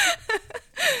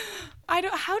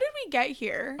 How did we get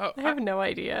here? Oh, I have no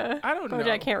idea. I don't know.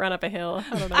 Bojack can't run up a hill.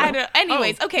 I don't know.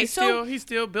 Anyways, okay, he's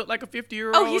still built like a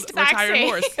 50-year-old he's retired vaccinated.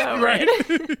 horse. Oh, right.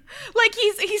 Like,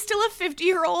 he's still a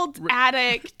 50-year-old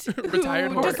addict Retired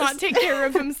who horse. does not take care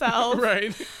of himself.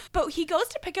 Right. But he goes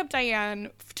to pick up Diane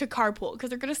to carpool because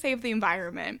they're going to save the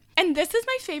environment. And this is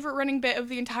my favorite running bit of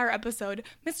the entire episode.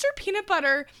 Mr. Peanut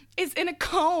Butter is in a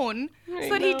cone so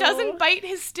that he doesn't bite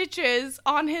his stitches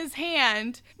on his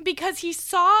hand because he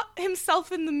saw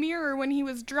himself in the mirror when he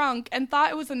was drunk and thought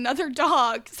it was another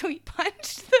dog. So he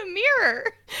punched the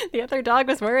mirror. The other dog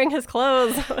was wearing his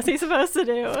clothes. What was he supposed to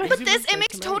do? But it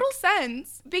makes total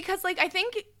sense because, like, I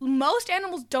think most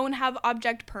animals don't have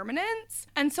object permanence.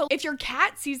 And so if your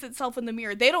cat sees itself in the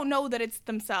mirror, they don't know that it's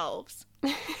themselves.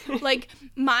 Like,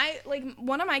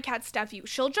 one of my cats, Steffi,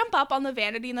 she'll jump up on the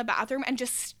vanity in the bathroom and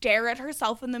just stare at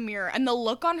herself in the mirror. And the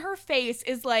look on her face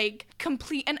is like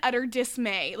complete and utter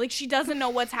dismay. Like, she doesn't know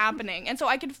what's happening. And so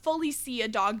I could fully see a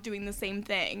dog doing the same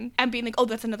thing and being like, oh,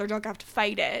 that's another dog, I have to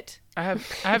fight it. I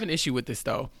have an issue with this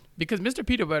though, because Mr.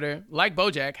 Peanut Butter, like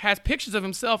Bojack, has pictures of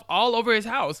himself all over his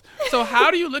house. So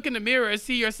how do you look in the mirror and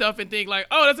see yourself and think like,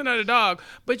 oh, that's another dog?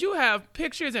 But you have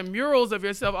pictures and murals of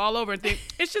yourself all over and think,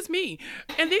 it's just me.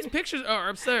 And these pictures are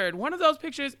absurd. One of those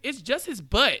pictures is just his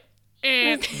butt.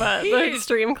 And But he the is-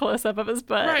 extreme close-up of his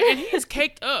butt. Right, and he is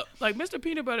caked up. Like, Mr.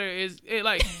 Peanut Butter is,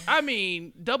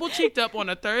 double cheeked up on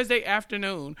a Thursday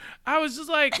afternoon. I was just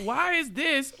like, why is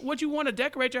this what you want to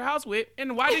decorate your house with?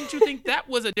 And why didn't you think that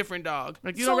was a different dog?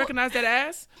 Like, you don't recognize that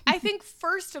ass? I think,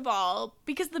 first of all,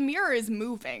 because the mirror is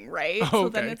moving, right? Oh, so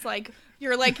then okay. it's like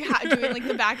you're like doing like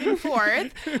the back and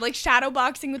forth, like shadow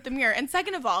boxing with the mirror. And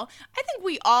second of all, I think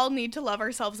we all need to love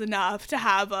ourselves enough to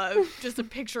have just a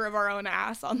picture of our own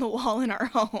ass on the wall in our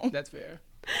home. That's fair.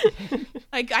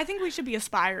 Like, I think we should be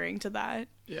aspiring to that.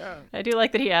 Yeah. I do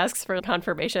like that he asks for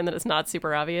confirmation that it's not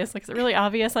super obvious. Like, is it really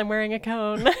obvious I'm wearing a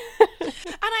cone?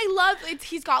 And I love it.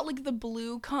 He's got like the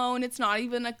blue cone. It's not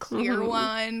even a clear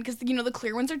one because, you know, the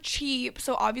clear ones are cheap.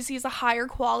 So obviously it's a higher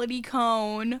quality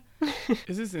cone.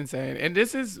 This is insane. And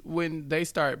this is when they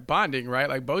start bonding, right?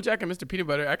 Like BoJack and Mr. Peanut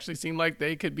Butter actually seem like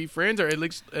they could be friends, or at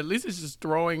least it's just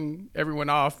throwing everyone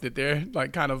off that they're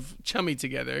like kind of chummy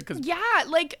together. Cause Yeah,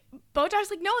 like BoJack's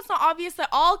like, no, it's not obvious at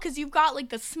all because you've got like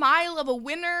the smile of a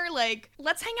winner. Like,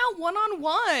 let's hang out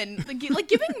one-on-one. Like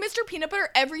giving Mr. Peanut Butter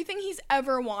everything he's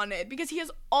ever wanted because he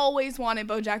has always wanted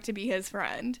BoJack to be his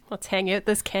friend. Let's hang out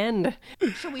this Kend.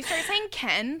 Should we start saying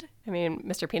Kend? I mean,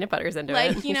 Mr. Peanut Butter's into it.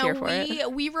 Like, you He's know, here for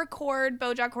it. we record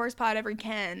BoJack Horsepod every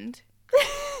Kend.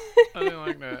 I didn't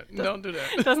like that. Don't do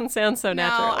that. It doesn't sound so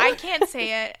natural. No, I can't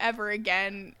say it ever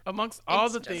again. Amongst all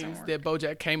It the doesn't things work. that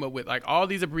BoJack came up with, like all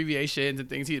these abbreviations and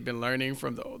things he had been learning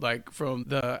from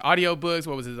the audiobooks,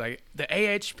 what was it, like the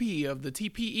AHP of the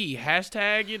TPE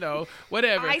hashtag, you know,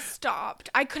 whatever. I stopped.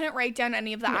 I couldn't write down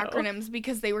any of the acronyms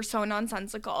because they were so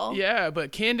nonsensical. Yeah,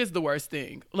 but Kend is the worst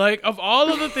thing. Like, of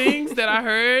all of the things that I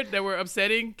heard that were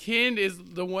upsetting, Kend is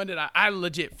the one that I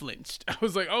legit flinched. I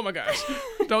was like, oh my gosh,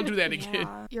 don't do that again.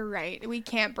 Yeah, you're right. We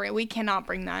cannot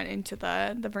bring that into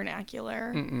the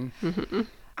vernacular.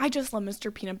 I just love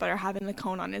Mr. Peanut Butter having the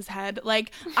cone on his head.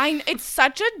 Like, it's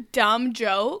such a dumb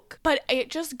joke, but it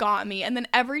just got me. And then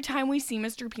every time we see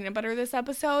Mr. Peanut Butter this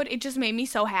episode, it just made me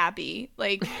so happy.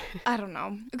 Like, I don't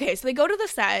know. Okay, so they go to the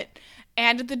set,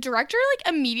 and the director,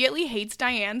 like, immediately hates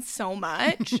Diane so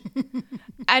much.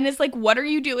 And is like, what are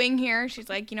you doing here? She's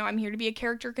like, you know, I'm here to be a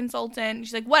character consultant.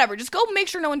 She's like, whatever, just go make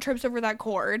sure no one trips over that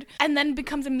cord. And then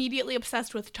becomes immediately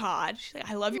obsessed with Todd. She's like,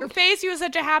 I love your face. You have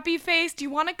such a happy face. Do you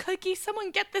want a cookie?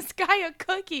 Someone get this guy a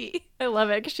cookie. I love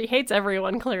it because she hates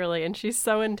everyone clearly, and she's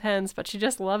so intense, but she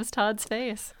just loves Todd's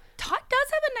face. Todd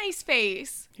does have a nice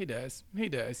face. He does.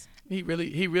 He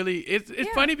really, it's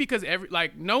funny because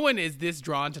no one is this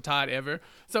drawn to Todd ever.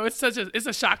 So it's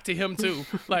a shock to him too.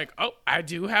 Like, oh, I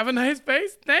do have a nice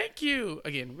face. Thank you.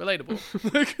 Again, relatable.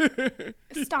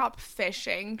 Stop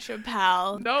fishing,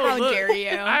 Chappelle. No, How look, dare you?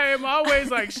 I am always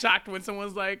like shocked when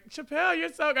someone's like, Chappelle,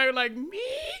 you're so good. Like, me?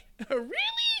 Really?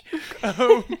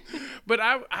 But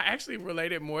I actually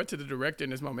related more to the director in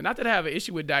this moment. Not that I have an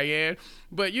issue with Diane,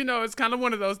 but you know, it's kind of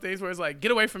one of those things where it's like,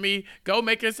 get away from me, go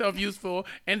make yourself useful.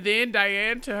 And then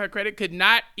Diane, to her credit, could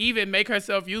not even make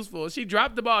herself useful. She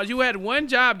dropped the ball. You had one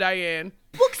job, Diane.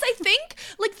 Well, because I think,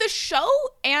 like, the show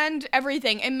and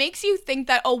everything, it makes you think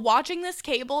that, oh, watching this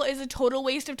cable is a total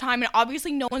waste of time, and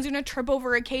obviously no one's going to trip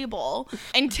over a cable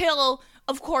until,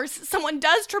 of course, someone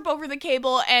does trip over the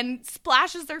cable and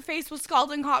splashes their face with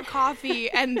scalding hot coffee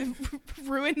and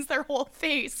ruins their whole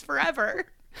face forever.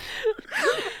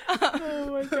 Oh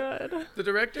my god. The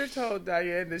director told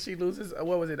Diane that she loses,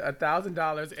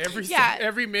 $1,000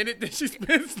 every minute that she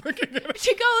spends looking at her.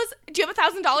 She goes, do you have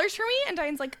 $1,000 for me? And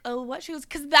Diane's like, oh, what? She goes,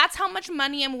 because that's how much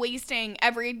money I'm wasting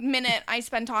every minute I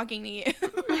spend talking to you.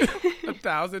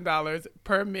 $1,000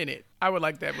 per minute. I would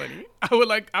like that money. I would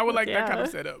like that kind of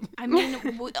setup. I mean,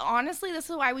 honestly,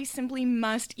 this is why we simply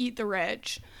must eat the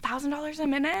rich. $1,000 a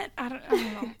minute? I don't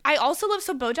know. I also love,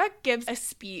 so BoJack gives a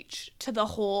speech to the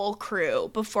whole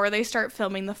crew before they start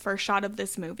filming the first shot of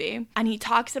this movie. And he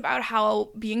talks about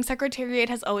how being Secretariat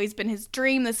has always been his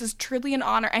dream. This is truly an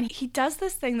honor. And he does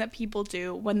this thing that people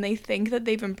do when they think that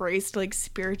they've embraced like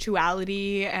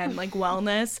spirituality and like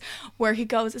wellness, where he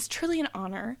goes, it's truly an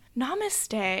honor.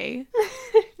 Namaste.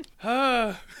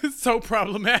 So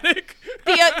problematic.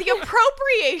 The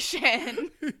appropriation.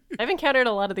 I've encountered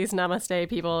a lot of these namaste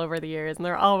people over the years, and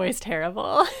they're always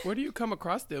terrible. Where do you come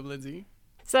across them, Lindsay?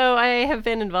 So I have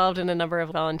been involved in a number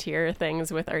of volunteer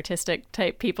things with artistic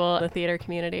type people in the theater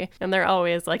community. And they're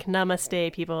always like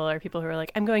namaste people, or people who are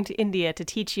like, I'm going to India to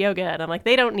teach yoga. And I'm like,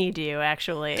 they don't need you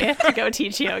actually to go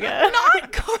teach yoga.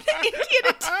 Not go to India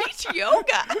to teach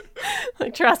yoga.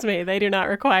 Like, trust me, they do not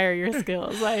require your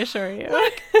skills, I assure you.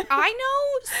 I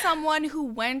know someone who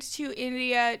went to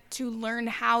India to learn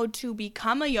how to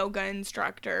become a yoga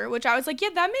instructor, which I was like,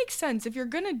 yeah, that makes sense. If you're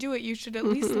going to do it, you should at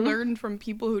least learn from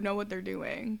people who know what they're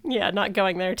doing. Yeah, not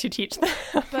going there to teach them.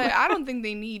 But I don't think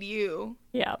they need you.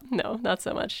 Yeah, no, not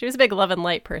so much. She was a big love and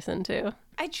light person, too.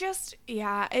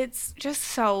 It's just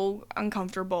so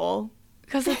uncomfortable.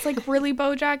 Because it's like, really,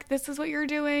 BoJack, this is what you're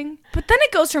doing? But then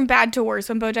it goes from bad to worse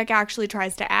when BoJack actually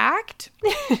tries to act.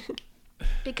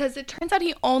 Because it turns out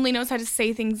he only knows how to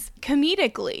say things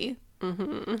comedically.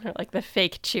 Or like the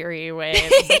fake cheery way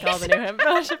they call the new him.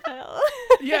 Oh, Chappelle.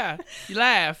 Yeah, you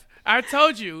laugh. I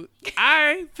told you,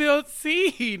 I feel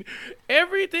seen.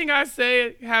 Everything I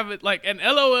say have it like an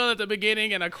LOL at the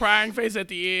beginning and a crying face at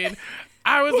the end.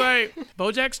 I was like,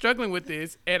 BoJack's struggling with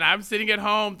this, and I'm sitting at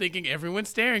home thinking everyone's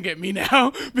staring at me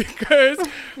now because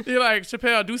they're like,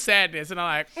 Chappelle, do sadness, and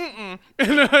I'm like,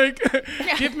 and like,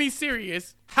 give me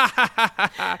serious.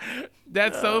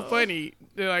 That's so funny.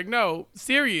 They're like, no,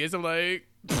 serious. I'm like,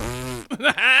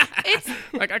 it's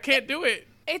like I can't do it.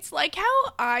 It's like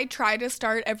how I try to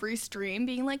start every stream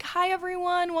being like, hi,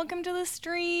 everyone. Welcome to the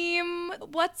stream.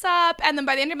 What's up? And then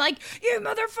by the end, I'm like, you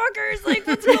motherfuckers, like,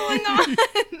 what's going on?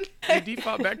 We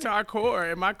default back to our core,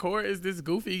 and my core is this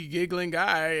goofy, giggling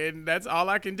guy, and that's all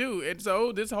I can do. And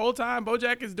so this whole time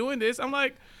BoJack is doing this, I'm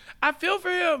like, I feel for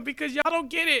him because y'all don't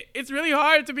get it. It's really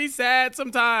hard to be sad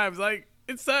sometimes. Like,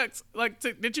 it sucks. Like,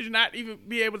 that you not even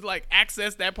be able to, like,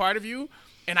 access that part of you,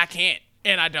 and I can't.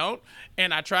 And I don't,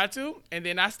 and I try to, and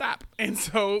then I stop. And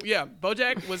so, yeah,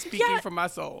 BoJack was speaking from my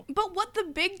soul. But what the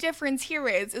big difference here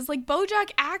is like BoJack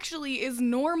actually is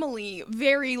normally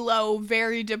very low,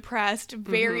 very depressed,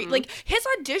 very like his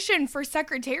audition for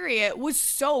Secretariat was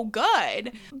so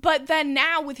good. But then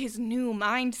now with his new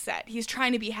mindset, he's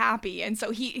trying to be happy, and so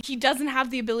he doesn't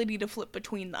have the ability to flip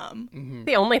between them.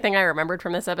 The only thing I remembered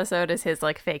from this episode is his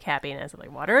like fake happiness.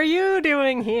 Like, what are you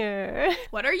doing here?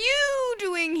 What are you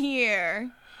doing here?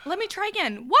 Let me try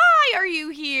again. Why are you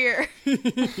here?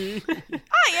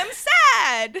 I am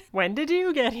sad. When did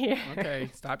you get here?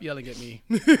 Okay, stop yelling at me.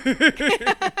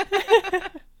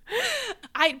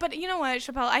 But you know what,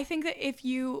 Chappelle? I think that if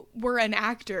you were an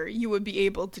actor, you would be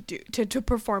able to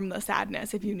perform the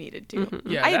sadness if you needed to.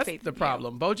 Yeah, I had that's faith the in you.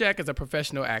 problem. BoJack is a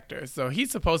professional actor, so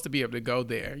he's supposed to be able to go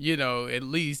there, you know, at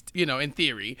least, you know, in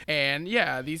theory. And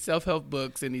yeah, these self-help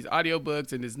books and these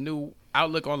audiobooks and this new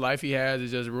outlook on life he has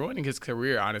is just ruining his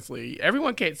career, honestly.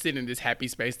 Everyone can't sit in this happy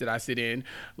space that I sit in,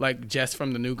 like Jess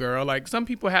from The New Girl. Like, some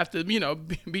people have to, you know,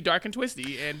 be dark and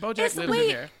twisty, and BoJack lives in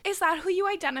there. Is that who you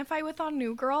identify with on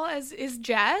New Girl is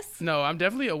Jess? No, I'm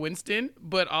definitely a Winston,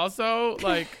 but also,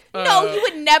 like... No, you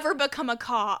would never become a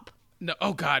cop. No,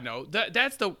 oh God, no.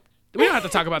 That's the... We don't have to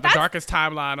talk about the darkest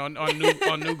timeline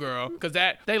on New Girl, because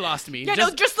they lost me. Yeah,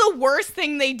 just the worst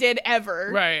thing they did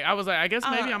ever. Right. I was like, I guess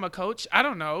maybe I'm a coach. I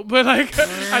don't know, but like,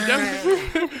 I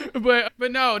definitely.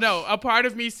 but no. A part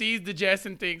of me sees the Jess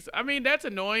and thinks, I mean, that's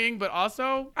annoying, but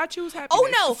also I choose happiness.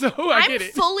 Oh no, so I get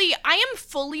it. I am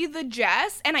fully the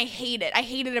Jess, and I hate it. I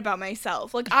hate it about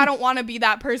myself. Like, I don't want to be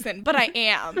that person, but I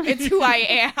am. It's who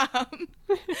I am.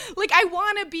 Like, I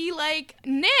want to be like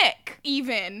Nick,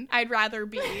 even. I'd rather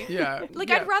be. Yeah. Like,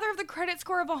 yeah. I'd rather have the credit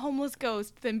score of a homeless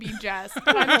ghost than be Jess.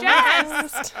 But I'm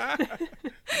Jess.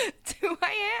 It's who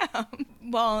I am.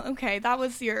 Well, okay, that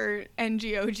was your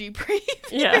NGOG preview.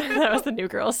 Yeah, that was the New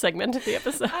Girl segment of the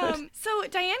episode. So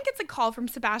Diane gets a call from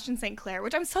Sebastian St. Clair,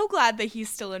 which I'm so glad that he's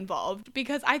still involved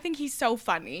because I think he's so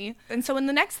funny. And so in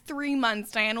the next 3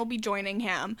 months, Diane will be joining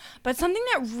him. But something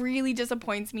that really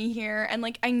disappoints me here, and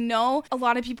like I know a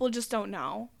lot of people just don't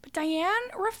know, but Diane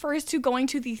refers to going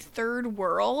to the third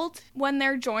world when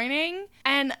they're joining.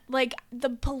 And like the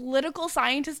political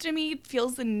scientist in me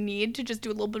feels the need to just do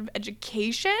a little bit of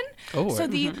education. Oh, so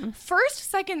the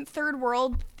first, second, third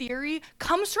world theory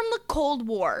comes from the Cold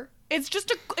War.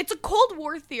 It's a Cold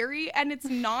War theory, and it's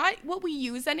not what we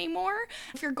use anymore.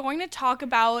 If you're going to talk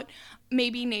about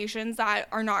maybe nations that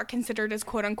are not considered as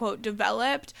quote-unquote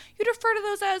developed, you'd refer to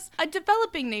those as a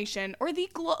developing nation. Or the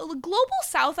global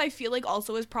south, I feel like,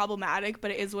 also is problematic,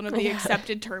 but it is one of the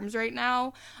accepted terms right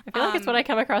now. I feel like it's what I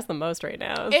come across the most right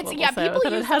now. People use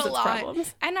it a lot.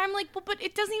 Problems. And I'm like, well, but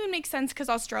it doesn't even make sense because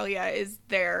Australia is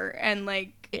there, and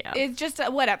like, Yeah. it's just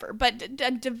whatever. But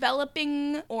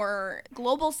developing or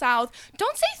global south,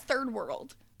 don't say third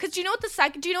world. Because do you know what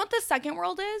the second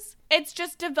world is? It's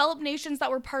just developed nations that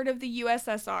were part of the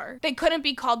USSR. They couldn't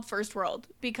be called first world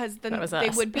because then they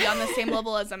would be on the same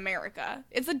level as America.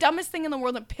 It's the dumbest thing in the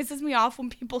world. That pisses me off when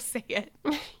people say it.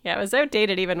 Yeah, it was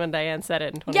outdated even when Diane said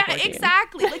it in 2014. Yeah,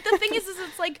 exactly. Like the thing is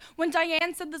it's like when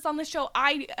Diane said this on the show,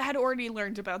 I had already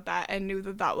learned about that and knew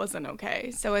that wasn't okay.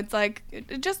 So it's like,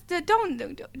 just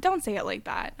don't say it like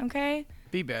that, okay?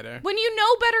 Be better. When you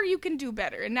know better, you can do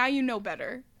better, and now you know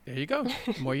better. There you go.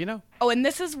 The more you know. Oh, and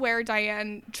this is where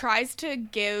Diane tries to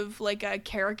give like a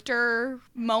character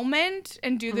moment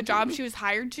and do the job she was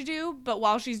hired to do. But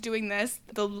while she's doing this,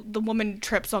 the woman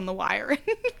trips on the wire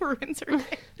and ruins her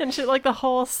day. And she, like, the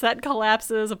whole set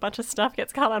collapses. A bunch of stuff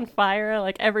gets caught on fire.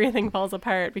 Like, everything falls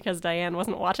apart because Diane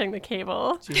wasn't watching the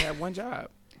cable. She had one job.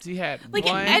 She had Like,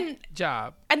 one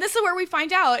job. And this is where we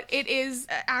find out it is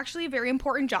actually a very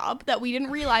important job that we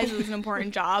didn't realize it was an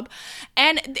important job.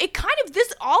 And it kind of,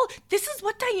 this is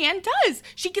what Diane does.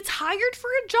 She gets hired for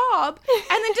a job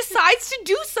and then decides to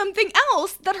do something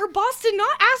else that her boss did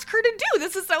not ask her to do.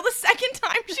 This is now the second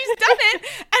time she's done it.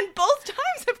 And both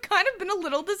times have kind of been a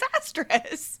little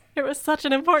disastrous. It was such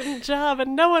an important job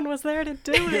and no one was there to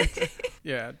do it.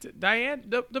 Yeah, Diane,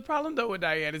 the problem though with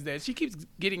Diane is that she keeps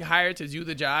getting hired to do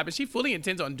the job and she fully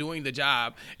intends on doing the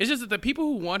job. It's just that the people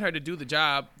who want her to do the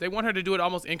job, they want her to do it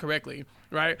almost incorrectly,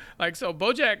 right? Like, so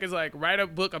Bojack is like, write a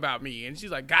book about me. And she's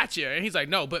like, gotcha. And he's like,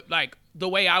 no, but like the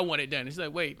way I want it done. And she's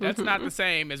like, wait, that's not the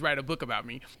same as write a book about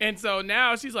me. And so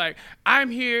now she's like,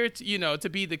 I'm here to, to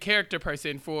be the character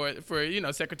person for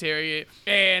Secretariat.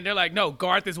 And they're like, no,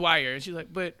 Garth is Wire. And she's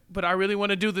like, but I really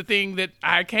want to do the thing that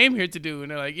I came here to do. And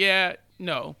they're like, yeah,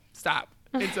 no, stop.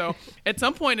 And so at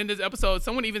some point in this episode,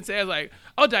 someone even says like,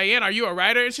 oh, Diane, are you a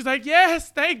writer? And she's like, yes,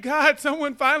 thank God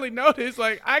someone finally noticed.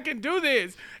 Like, I can do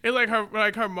this. It's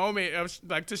like her moment of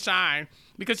like to shine,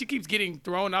 because she keeps getting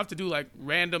thrown off to do like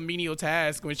random menial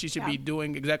tasks when she should be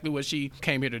doing exactly what she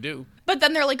came here to do. But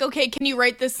then they're like, okay, can you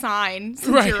write this sign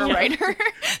since you're a writer?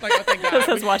 Like, oh, thank God. It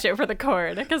says watch it for the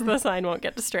cord because the sign won't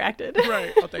get distracted.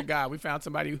 Right. Oh, thank God we found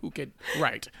somebody who could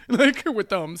write like with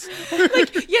thumbs.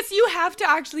 Like, yes, you have to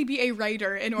actually be a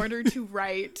writer in order to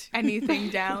write anything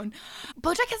down.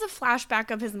 Bojack has a flashback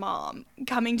of his mom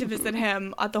coming to visit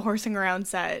him at the Horsing Around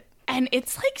set. And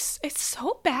it's like, it's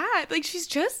so bad. Like, she's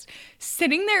just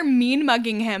sitting there mean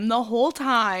mugging him the whole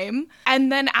time.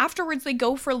 And then afterwards they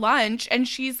go for lunch and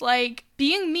she's like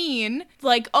being mean.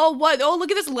 Like, oh, what? Oh,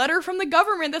 look at this letter from the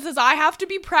government that says I have to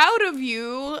be proud of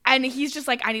you. And he's just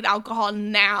like, I need alcohol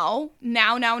now.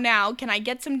 Now. Can I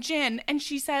get some gin? And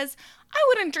she says, I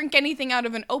wouldn't drink anything out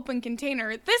of an open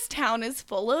container. This town is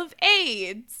full of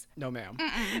AIDS. No, ma'am.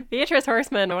 Beatrice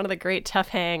Horseman, one of the great tough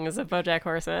hangs of BoJack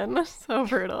Horseman. So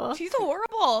brutal. She's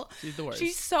horrible. She's the worst.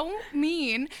 She's so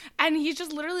mean. And he's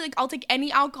just literally like, I'll take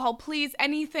any alcohol, please,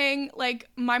 anything. Like,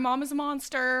 my mom is a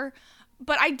monster.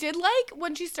 But I did like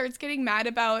when she starts getting mad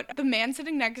about the man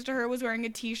sitting next to her was wearing a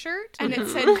t-shirt and it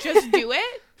said, just do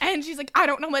it. And she's like, I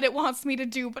don't know what it wants me to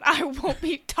do, but I won't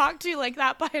be talked to like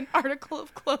that by an article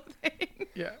of clothing.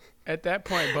 Yeah. At that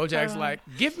point, Bojack's like,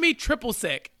 give me triple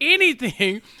sec,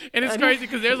 anything. And it's crazy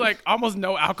because there's like almost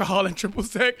no alcohol in triple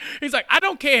sec. He's like, I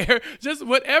don't care. Just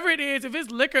whatever it is. If it's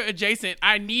liquor adjacent,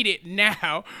 I need it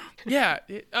now. Yeah.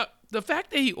 The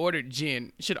fact that he ordered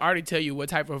gin should already tell you what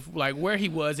type of, like, where he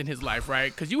was in his life,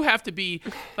 right? Because you have to be,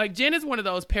 like, gin is one of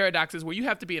those paradoxes where you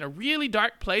have to be in a really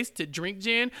dark place to drink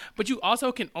gin, but you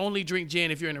also can only drink gin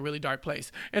if you're in a really dark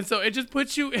place. And so it just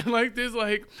puts you in,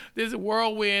 this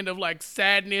whirlwind of, like,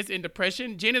 sadness and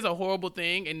depression. Gin is a horrible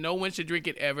thing, and no one should drink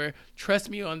it ever. Trust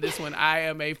me on this one. I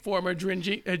am a former gin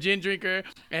drinker,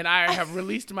 and I have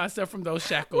released myself from those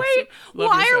shackles. Wait, Love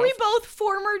why yourself. are we both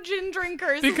former gin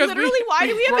drinkers? Because literally, why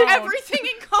do we have everything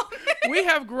in common? We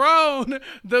have grown.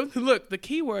 The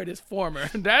key word is former.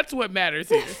 That's what matters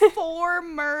here.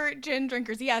 Former gin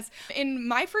drinkers, yes. In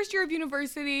my first year of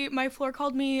university, my floor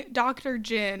called me Dr.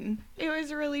 Gin. It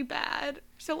was really bad.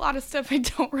 There's a lot of stuff I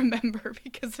don't remember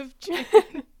because of gin.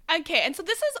 Okay, and so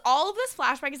all of this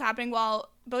flashback is happening while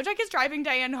Bojack is driving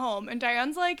Diane home, and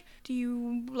Diane's like, do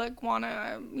you, like, want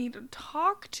me to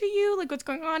talk to you? Like, what's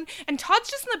going on? And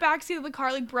Todd's just in the backseat of the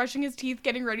car, like, brushing his teeth,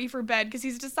 getting ready for bed, because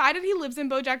he's decided he lives in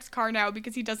Bojack's car now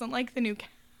because he doesn't like the new couch.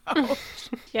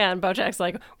 Yeah, and Bojack's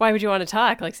like, why would you want to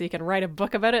talk? Like, so you can write a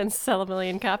book about it and sell 1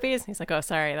 million copies? And he's like, oh,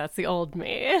 sorry, that's the old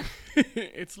me.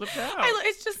 It slipped out.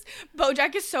 It's just,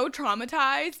 Bojack is so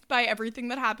traumatized by everything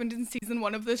that happened in season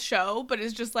 1 of this show, but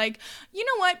it's just like, you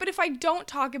know what? But if I don't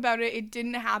talk about it, it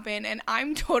didn't happen, and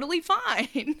I'm totally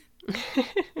fine.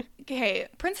 Okay,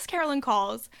 Princess Carolyn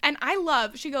calls, and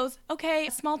she goes, okay,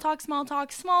 small talk.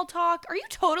 Are you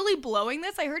totally blowing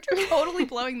this? I heard you're totally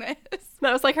blowing this.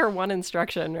 That was like her one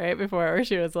instruction, right? Before where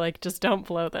she was like, just don't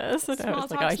blow this. And I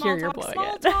was like, I hear you're blowing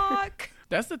it. Talk.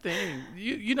 That's the thing.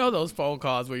 You know those phone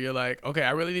calls where you're like, okay,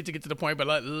 I really need to get to the point, but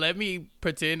let me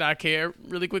pretend I care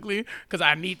really quickly because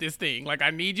I need this thing. Like, I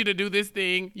need you to do this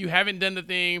thing. You haven't done the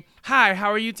thing. Hi, how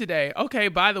are you today? Okay,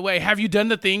 by the way, have you done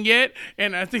the thing yet?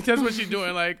 And I think that's what she's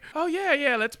doing. Like, oh,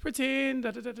 yeah, let's pretend.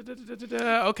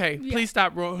 Okay, please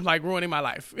stop ruining my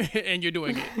life. And you're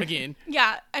doing it again.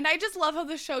 Yeah, and I just love how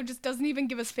the show just doesn't even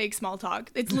give us fake small talk.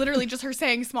 It's literally just her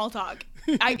saying small talk.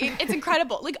 It's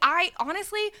incredible. Like,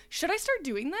 honestly, should I start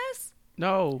doing this?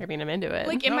 No. I mean, I'm into it.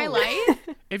 Like, in my life?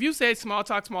 If you said small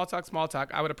talk,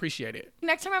 I would appreciate it.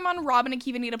 Next time I'm on Rob and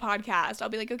Akiva Need a podcast, I'll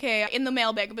be like, okay, in the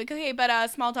mailbag, I'll be like, okay,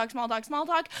 but small talk.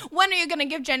 When are you going to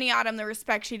give Jenny Autumn the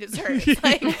respect she deserves?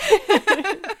 Like,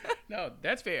 No,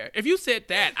 that's fair. If you said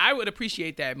that, I would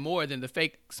appreciate that more than the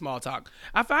fake small talk.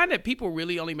 I find that people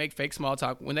really only make fake small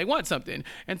talk when they want something.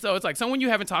 And so it's like someone you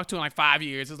haven't talked to in like 5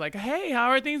 years is like, hey, how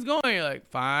are things going? You're like,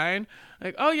 fine.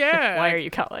 Like, oh, yeah. Why are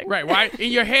you calling? Right. Why?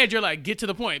 In your head, you're like, get to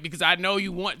the point because I know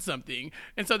you want something.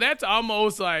 And so that's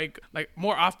almost like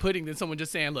more off-putting than someone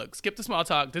just saying, look, skip the small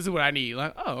talk. This is what I need.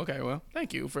 Like, oh, okay, well,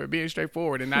 thank you for being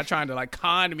straightforward and not trying to like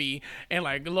con me and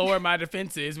like lower my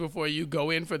defenses before you go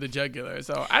in for the jugular.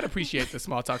 So I'd appreciate the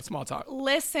small talk.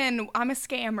 Listen, I'm a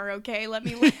scammer, okay? Let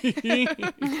me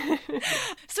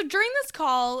So during this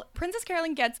call, Princess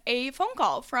Carolyn gets a phone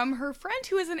call from her friend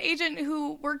who is an agent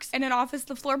who works in an office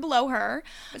the floor below her.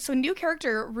 So new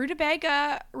character,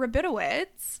 Rutabaga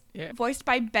Rabinowitz, voiced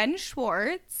by Ben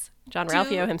Schwartz. John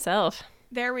Ralphio himself.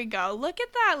 There we go. Look at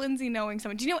that, Lindsay knowing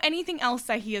someone. Do you know anything else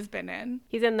that he has been in?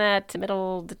 He's in that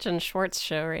Middleditch and Schwartz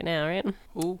show right now, right?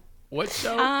 Ooh. What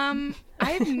show?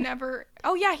 I've never...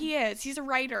 Oh, yeah, he is. He's a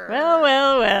writer.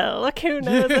 Well. Look who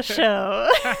knows the show.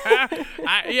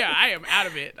 I am out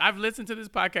of it. I've listened to this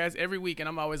podcast every week, and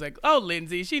I'm always like, oh,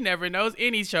 Lindsay, she never knows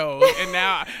any shows. And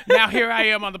now here I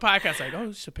am on the podcast like, oh,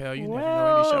 Chappelle, you never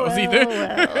know any shows either.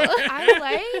 I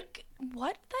like...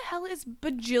 What the hell is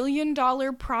bajillion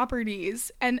dollar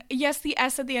properties? And yes, the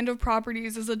S at the end of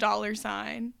properties is a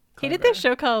 $sign. He did this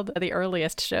show called The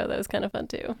Earliest Show that was kind of fun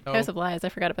too. Oh. House of Lies. I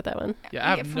forgot about that one.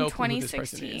 Yeah, I have no clue who this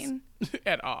person is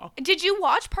at all. Did you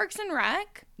watch Parks and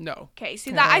Rec? No. Okay,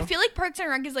 see that I feel like Parks and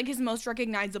Rec is like his most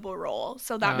recognizable role,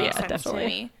 so that makes sense definitely. to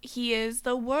me. He is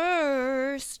the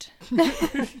worst.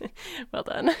 Well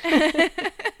done.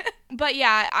 But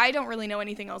yeah, I don't really know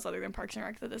anything else other than Parks and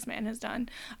Rec that this man has done.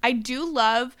 I do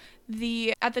love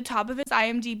at the top of his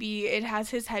IMDb, it has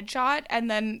his headshot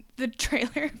and then the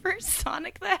trailer for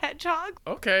Sonic the Hedgehog.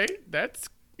 Okay, that's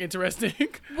interesting.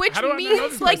 Which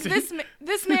means like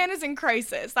this man is in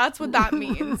crisis. That's what that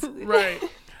means. Right.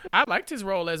 I liked his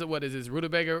role as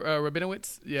Rutabaga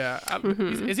Rabinowitz. Yeah.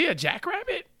 Is he a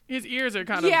jackrabbit? His ears are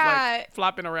kind of like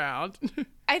flopping around.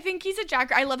 I think he's a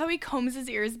jacker. I love how he combs his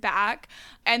ears back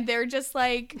and they're just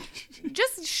like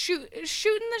shooting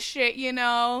the shit, you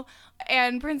know.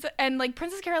 And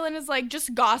Princess Carolyn is like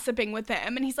just gossiping with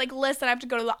him and he's like, listen, I have to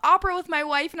go to the opera with my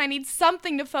wife and I need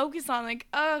something to focus on. Like,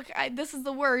 this is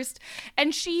the worst.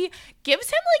 And she gives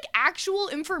him like actual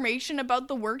information about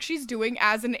the work she's doing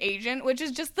as an agent, which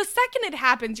is just the second it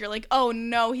happens, you're like, oh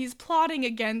no, he's plotting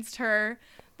against her.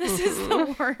 This is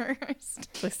the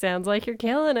worst. It sounds like you're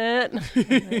killing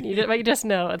it. You just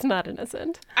know it's not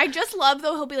innocent. I just love,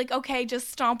 though, he'll be like, okay,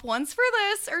 just stomp once for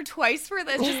this or twice for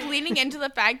this, just leaning into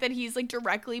the fact that he's, like,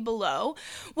 directly below,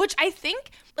 which I think,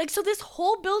 like, so this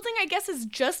whole building, I guess, is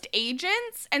just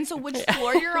agents, and so which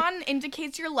floor you're on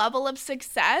indicates your level of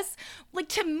success. Like,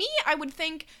 to me, I would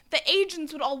think the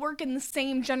agents would all work in the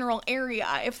same general area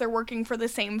if they're working for the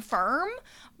same firm.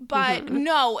 But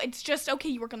no, it's just, okay,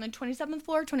 you work on the 27th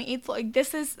floor, 28th floor. Like,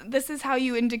 this is how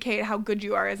you indicate how good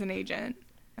you are as an agent.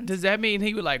 Does that mean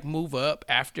he would, like, move up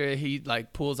after he,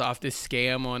 like, pulls off this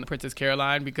scam on Princess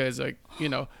Caroline? Because, like, you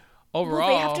know, overall...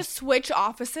 Will they have to switch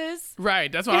offices?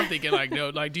 Right, that's what I'm thinking. Like, no,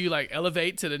 like, do you, like,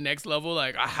 elevate to the next level?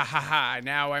 Like,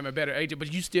 now I'm a better agent.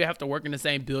 But you still have to work in the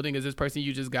same building as this person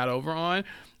you just got over on.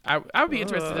 I would be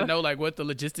interested to know, like, what the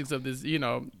logistics of this, you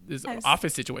know, this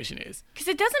office situation is. Because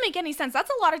it doesn't make any sense. That's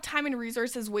a lot of time and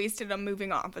resources wasted on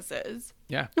moving offices.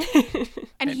 Yeah.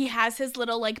 And he has his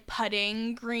little, like,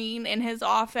 putting green in his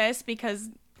office because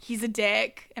he's a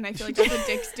dick. And I feel like that's what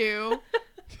dicks do.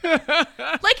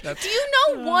 Like, do you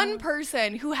know one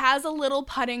person who has a little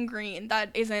putting green that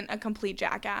isn't a complete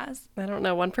jackass? I don't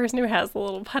know one person who has a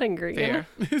little putting green. Fair.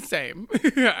 Same.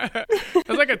 It's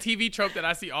like a TV trope that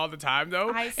I see all the time,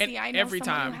 though. I know every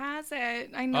someone time. who has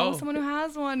it. I know someone who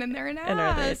has one, and they're an ass. And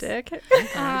are they a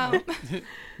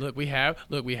dick? Look, we have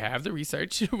the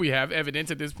research. We have evidence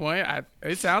at this point.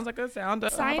 It sounds like a sound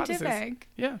scientific. Hypothesis.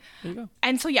 Yeah, there you go.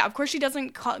 And so, yeah, of course, she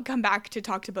doesn't come back to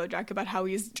talk to Bojack about how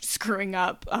he's screwing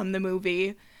up the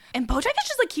movie. And Bojack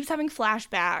just like keeps having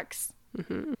flashbacks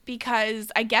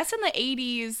because I guess in the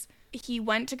 80s he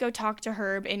went to go talk to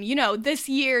Herb in, you know, this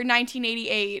year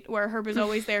 1988 where Herb is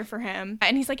always there for him,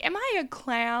 and he's like, am I a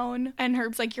clown? And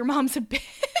Herb's like, your mom's a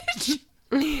bitch.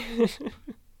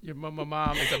 Your mom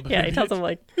is a bitch. Yeah, he tells him,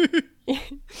 like,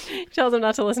 he tells him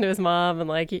not to listen to his mom, and,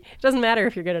 like, it doesn't matter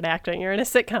if you're good at acting. You're in a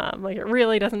sitcom. Like, it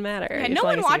really doesn't matter. And no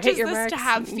one watches this to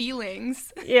have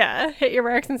feelings. Yeah, hit your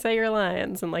marks and say your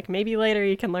lines, and, like, maybe later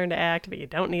you can learn to act, but you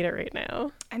don't need it right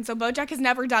now. And so Bojack has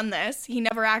never done this. He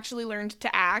never actually learned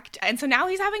to act. And so now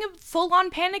he's having a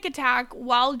full-on panic attack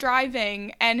while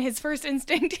driving, and his first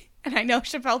instinct and I know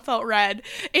Chappelle felt red,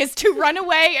 is to run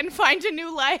away and find a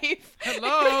new life.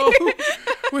 Hello.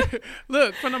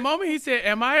 Look, from the moment he said,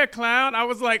 "Am I a clown?" I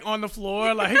was like on the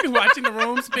floor, like watching the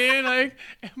room spin, like,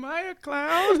 "Am I a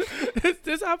clown? Is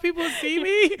this how people see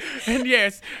me?" And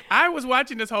yes, I was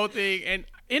watching this whole thing, and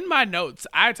in my notes,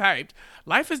 I typed,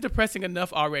 "Life is depressing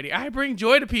enough already. I bring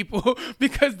joy to people,"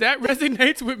 because that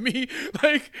resonates with me.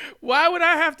 Like, why would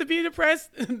I have to be depressed?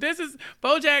 This is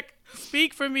BoJack.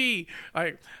 Speak for me.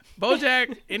 Like,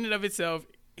 BoJack in and of itself,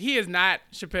 he is not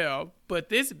Chappelle, but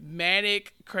this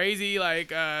manic, crazy,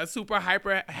 like super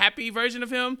hyper happy version of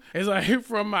him is like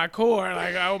from my core.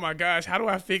 Like, oh my gosh, how do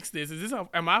I fix this?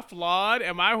 Am I flawed?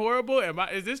 Am I horrible?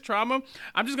 Is this trauma?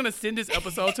 I'm just gonna send this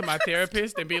episode to my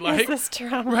therapist and be like, Is this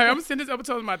trauma? right? I'm gonna send this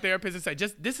episode to my therapist and say,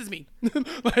 this is me.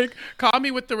 Like, call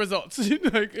me with the results.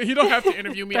 Like, you don't have to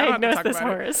interview me. I don't have to Diagnose talk this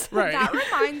about horse. it. Right. That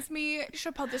reminds me,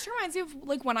 Chappelle, this reminds me of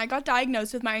like when I got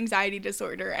diagnosed with my anxiety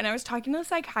disorder and I was talking to the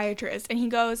psychiatrist and he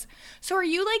goes, "So are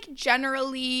you like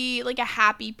generally like a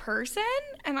happy person?"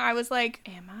 And I was like,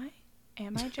 am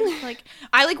I just like,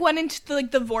 I like went into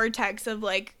the vortex of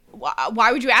like,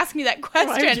 why would you ask me that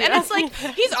question? And it's like,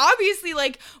 he's obviously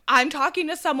like, I'm talking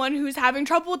to someone who's having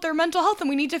trouble with their mental health and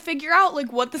we need to figure out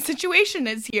like what the situation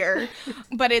is here.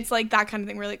 But it's like that kind of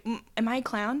thing. We're like, am I a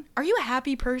clown? Are you a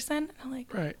happy person? And I'm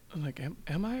like, Right. I'm like,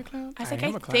 am I a clown? I was like,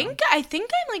 am I a clown. think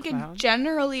I'm like a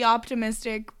generally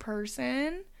optimistic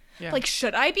person. Yeah. Like,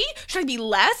 should I be? Should I be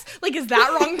less? Like, is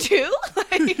that wrong too?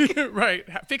 Like, Right.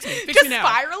 Fix me. Fix just me now.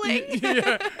 spiraling?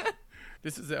 Yeah.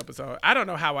 This is the episode. I don't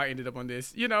know how I ended up on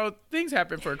this. You know, things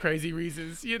happen for crazy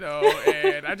reasons, you know,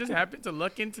 and I just happened to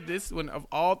look into this one of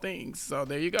all things. So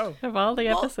there you go. Of all the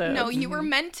Well, episodes. no, you were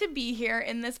meant to be here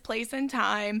in this place and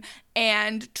time,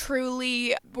 and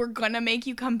truly, we're gonna make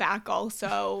you come back.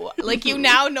 Also, like you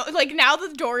now know, like now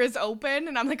the door is open,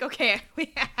 and I'm like, okay,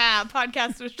 we have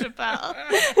podcast with Chappelle.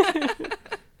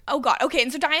 Oh God. Okay.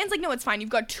 And so Diane's like, no, it's fine. You've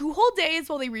got 2 whole days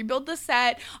while they rebuild the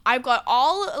set. I've got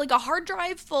like a hard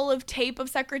drive full of tape of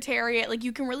Secretariat. Like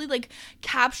you can really like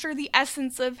capture the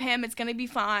essence of him. It's going to be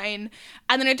fine.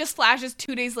 And then it just flashes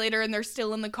 2 days later and they're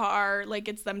still in the car. Like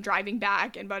it's them driving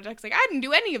back and BoJack's like, I didn't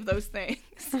do any of those things.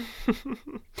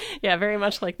 Yeah, very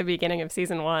much like the beginning of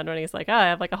season 1 when he's like, I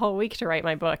have like a whole week to write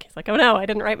my book. He's like, oh no, I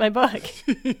didn't write my book.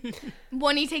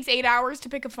 When he takes 8 hours to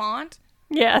pick a font.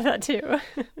 Yeah, that too.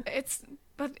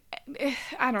 But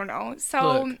I don't know.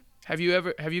 So Look, have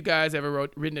you guys ever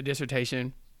written a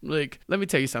dissertation? Like, let me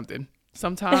tell you something.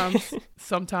 Sometimes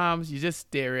you just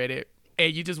stare at it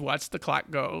and you just watch the clock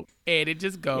go and it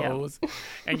just goes.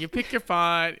 And you pick your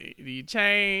font, and you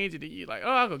change, and then you're like,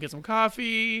 oh, I'll go get some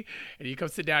coffee. And you come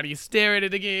sit down and you stare at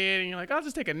it again. And you're like, I'll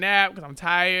just take a nap because I'm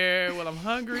tired. Well, I'm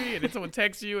hungry. And then someone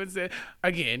texts you and says,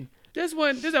 again, this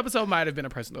episode might have been a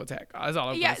personal attack. That's all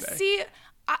I'm going to say. See,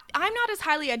 I'm not as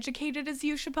highly educated as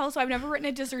you, Chappelle, so I've never written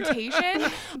a dissertation,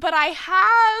 but I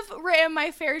have written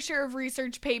my fair share of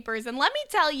research papers. And let me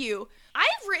tell you, I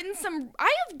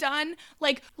have done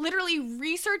like literally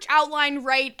research, outline,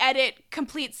 write, edit,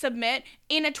 complete, submit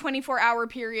in a 24-hour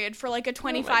period for like a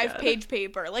 25-page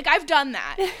paper. Like I've done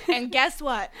that. And guess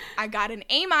what? I got an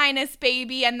A-,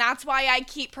 baby, and that's why I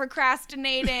keep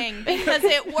procrastinating because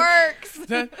it works.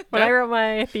 When I wrote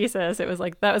my thesis, it was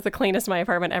like, that was the cleanest my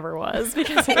apartment ever was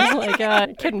because it was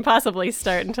like, couldn't possibly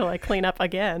start until I clean up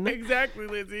again. Exactly,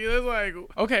 Lindsay. It's like,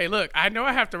 okay, look, I know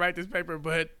I have to write this paper,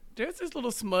 but there's this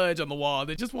little smudge on the wall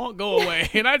that just won't go away,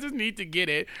 and I just need to get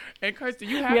it. And Kirsten,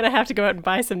 I'm going to have to go out and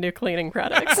buy some new cleaning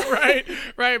products. Right.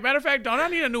 Matter of fact, don't I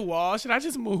need a new wall? Should I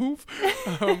just move?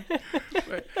 But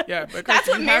That's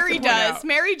Kirsten, what Mary does.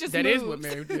 Mary just moves. That is what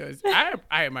Mary does.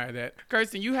 I admire that.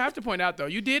 Kirsten, you have to point out, though,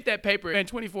 you did that paper in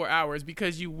 24 hours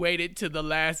because you waited to the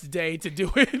last day to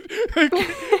do it.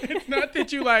 It's not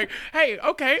that you like, hey,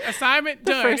 okay, assignment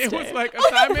done. It was like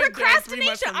assignment done 3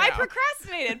 months from now. I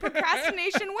procrastinated.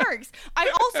 Procrastination works. I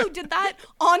also did that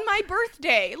on my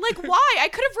birthday. Like, why? I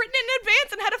could have written in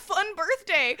advance and had a fun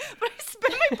birthday, but I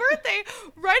spent my birthday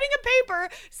writing a paper,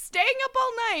 staying up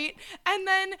all night, and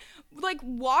then like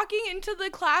walking into the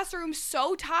classroom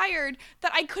so tired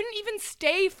that I couldn't even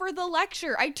stay for the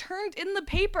lecture. I turned in the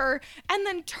paper and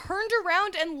then turned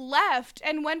around and left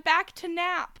and went back to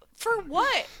nap. For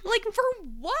what? Like, for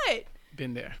what?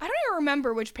 Been there. I don't even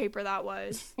remember which paper that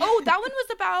was. Oh, that one was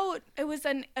about, it was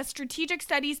a strategic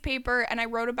studies paper, and I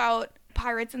wrote about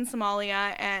pirates in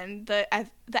Somalia and the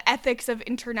ethics of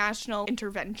international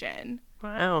intervention.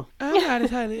 Wow. I'm not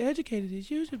as highly educated as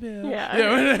you, Chappelle. Yeah. I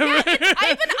have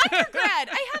an undergrad.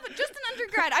 I have just an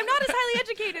undergrad. I'm not as highly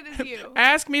educated as you.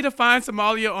 Ask me to find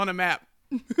Somalia on a map.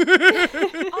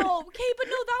 Oh, okay, but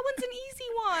no, that one's an easy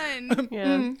one.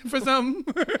 Yeah. For some.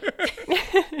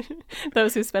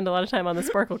 those who spend a lot of time on the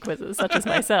Sporkle quizzes, such as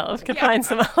myself, can find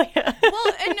Somalia.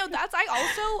 Well, and no,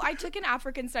 I took an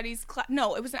African studies class.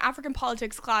 No, it was an African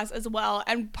politics class as well.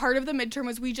 And part of the midterm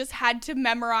was we just had to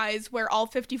memorize where all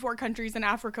 54 countries in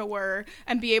Africa were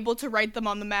and be able to write them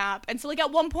on the map. And so, like,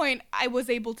 at one point, I was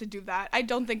able to do that. I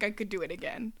don't think I could do it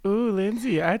again. Ooh,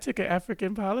 Lindsay, I took an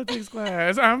African politics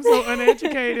class. I'm so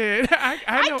uneducated.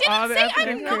 I know all the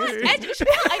African countries.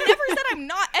 I never said I'm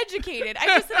not educated. I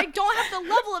just said I don't have the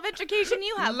level of education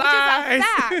you have, Lies. which is a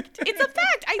fact. It's a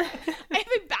fact. I have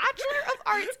a Bachelor of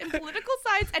Arts in political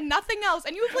science and nothing else,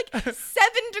 and you have like 7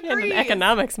 degrees. And an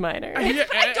economics minor. Yeah,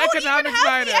 I don't economics even have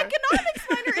minor. the economics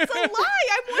minor. It's a lie.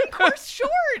 I'm 1 course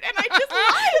short, and I just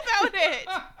lied about it.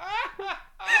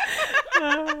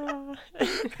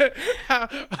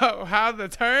 How the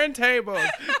turntables.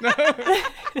 No.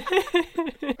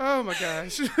 Oh my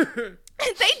gosh.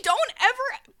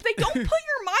 They don't put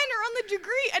your minor on the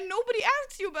degree, and nobody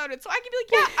asks you about it. So I can be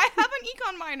like, yeah, I have an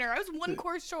econ minor. I was 1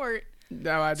 course short.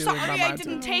 No, I do. Sorry, in my I mind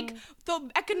didn't too. take the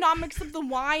economics of the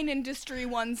wine industry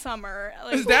one summer.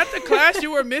 Like, Is that the class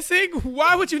you were missing?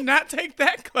 Why would you not take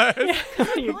that class?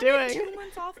 What are you I wanted doing? 2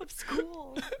 months off of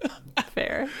school.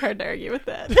 Fair. Hard to argue with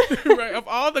that. Right, of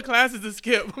all the classes to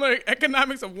skip, like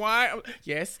economics of wine.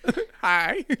 Yes.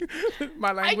 Hi. My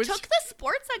I language. took the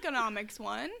sports economics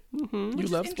one. You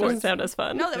love Doesn't sports. sound as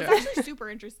fun. No, that was Yeah. actually super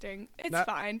interesting. It's Not-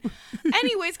 fine.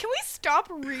 Anyways, can we stop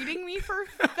reading me for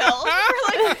Phil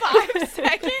for like 5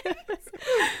 seconds?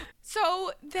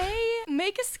 So they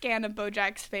make a scan of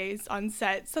Bojack's face on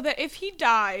set so that if he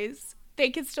dies, they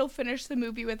can still finish the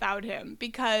movie without him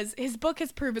because his book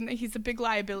has proven that he's a big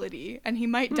liability and he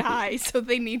might die, so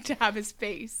they need to have his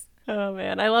face. Oh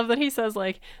man, I love that he says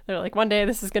like they're like one day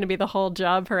this is going to be the whole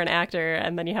job for an actor,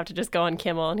 and then you have to just go on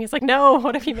Kimmel, and he's like, no,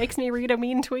 what if he makes me read a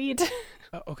mean tweet?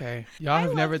 Okay. Y'all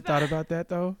have never thought about that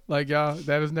though? Like y'all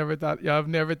have never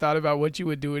thought about what you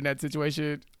would do in that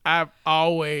situation? I've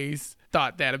always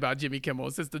thought that about Jimmy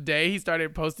Kimmel since the day he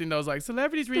started posting those like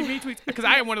celebrities read me tweets, because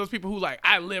I am one of those people who like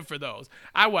I live for those.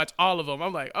 I watch all of them.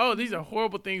 I'm like, oh, these are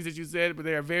horrible things that you said, but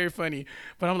they are very funny.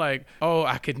 But I'm like, oh,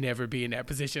 I could never be in that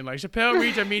position. Like Chappelle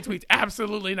reads your me tweets,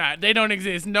 absolutely not. They don't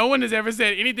exist. No one has ever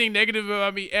said anything negative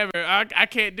about me ever. I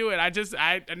can't do it.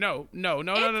 No.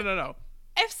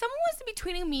 If someone wants to be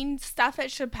tweeting mean stuff at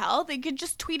Chappelle, they could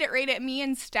just tweet it right at me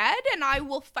instead, and I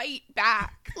will fight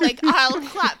back. Like, I'll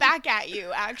clap back at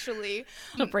you, actually.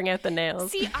 He'll bring out the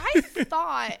nails. See, I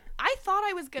thought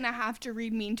I was going to have to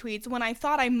read mean tweets when I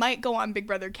thought I might go on Big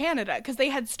Brother Canada, because they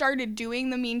had started doing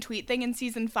the mean tweet thing in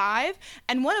season 5,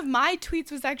 and one of my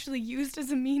tweets was actually used as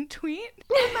a mean tweet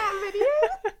in that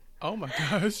video. Oh my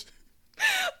gosh.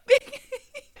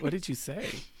 What did you say?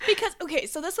 Because, okay,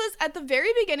 so this was at the very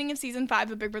beginning of season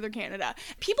 5 of Big Brother Canada.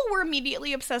 People were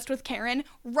immediately obsessed with Karen,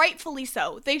 rightfully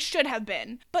so. They should have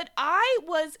been. But I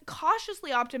was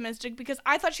cautiously optimistic because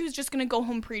I thought she was just going to go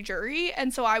home pre-jury.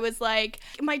 And so I was like,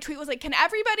 my tweet was like, can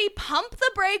everybody pump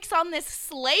the brakes on this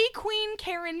Slay Queen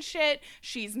Karen shit?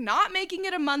 She's not making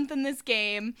it a month in this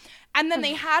game. And then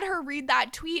they had her read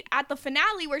that tweet at the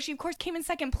finale where she, of course, came in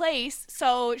second place.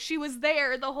 So she was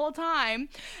there the whole time.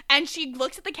 And she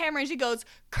looks at the camera and she goes,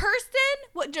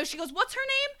 Kirsten? She goes, what's her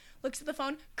name? Looks at the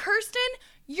phone. Kirsten,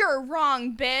 you're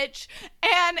wrong, bitch.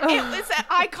 And it was an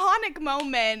iconic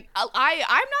moment.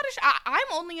 I'm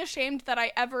only ashamed that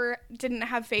I ever didn't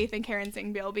have faith in Karen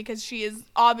Singbill because she was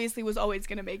always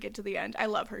going to make it to the end. I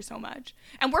love her so much.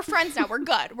 And we're friends now. We're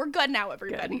good. We're good now,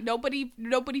 everybody. Good.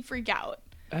 Nobody freak out.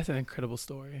 That's an incredible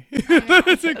story.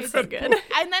 That's so good.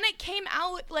 And then it came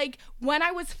out like when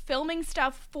I was filming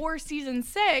stuff for season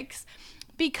 6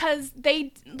 because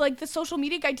they like the social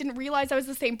media guy didn't realize I was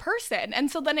the same person. And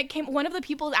so then one of the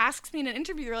people asks me in an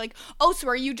interview, they're like, oh, so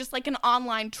are you just like an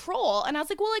online troll? And I was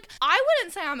like, well, like I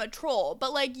wouldn't say I'm a troll,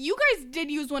 but like you guys did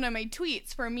use one of my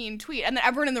tweets for a mean tweet. And then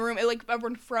everyone in the room,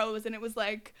 everyone froze and it was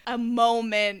like a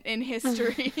moment in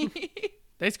history.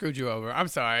 They screwed you over. I'm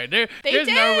sorry. They there's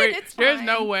did. No way. It's there's fine.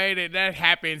 no way that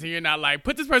happens, and you're not like,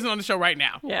 put this person on the show right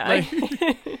now. Yeah.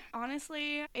 Like,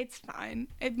 Honestly, it's fine.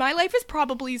 My life is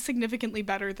probably significantly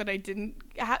better that I didn't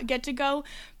get to go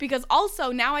because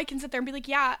also now I can sit there and be like,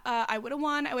 yeah, I would have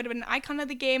won. I would have been an icon of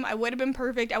the game. I would have been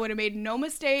perfect. I would have made no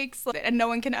mistakes, and no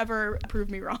one can ever prove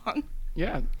me wrong.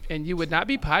 yeah, and you would not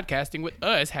be podcasting with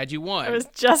us had you won. I was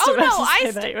just Oh, about no,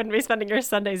 to say that you wouldn't be spending your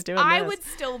Sundays doing I this. would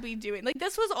still be doing like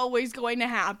this was always going to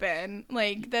happen.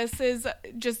 Like this is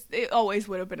just it always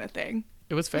would have been a thing.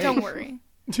 It was fake. Don't worry.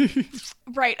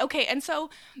 Right. Okay. And so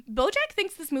Bojack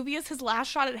thinks this movie is his last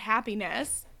shot at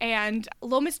happiness. And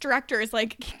Lomas director is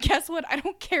like, guess what? I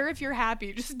don't care if you're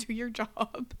happy. Just do your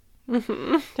job.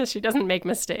 She doesn't make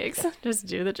mistakes. Just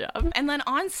do the job. And then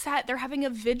on set, they're having a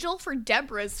vigil for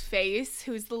Deborah's face,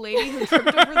 who's the lady who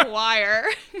tripped over the wire.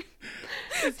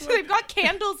 So they've got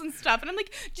candles and stuff. And I'm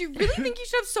like, do you really think you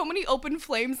should have so many open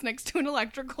flames next to an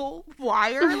electrical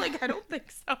wire? Like, I don't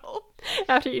think so.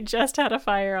 After you just had a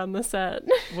fire on the set.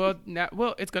 Well,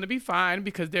 it's going to be fine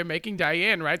because they're making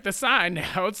Diane write the sign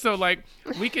now. So, like,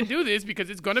 we can do this because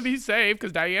it's going to be safe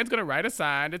because Diane's going to write a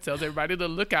sign that tells everybody to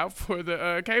look out for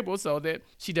the cable so that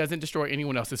she doesn't destroy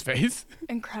anyone else's face.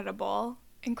 Incredible.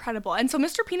 And so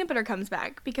Mr. Peanut Butter comes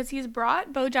back because he's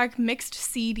brought BoJack mixed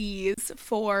CDs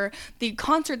for the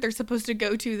concert they're supposed to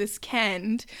go to this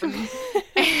weekend.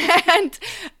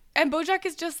 And BoJack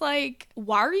is just like,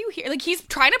 why are you here? Like, he's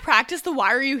trying to practice the why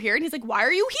are you here? And he's like, why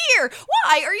are you here?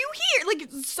 Why are you here? Like,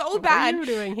 it's so bad. What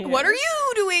are you doing here? What are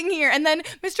you doing here? And then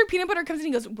Mr. Peanut Butter comes in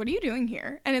and he goes, what are you doing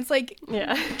here? And it's like,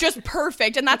 just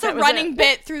perfect. And that's a running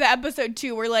bit through the episode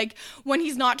too, where like when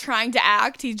he's not trying to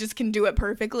act, he just can do it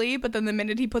perfectly. But then the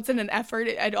minute he puts in an effort,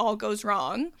 it all goes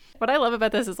wrong. What I love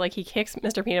about this is like he kicks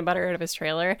Mr. Peanut Butter out of his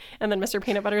trailer and then Mr.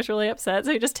 Peanut Butter is really upset.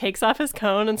 So he just takes off his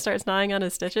cone and starts gnawing on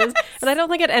his stitches. And I don't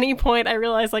think at any point I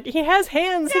realized like he has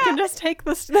hands. He can just take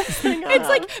this thing off. It's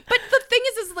like, but the thing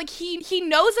is like he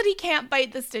knows that he can't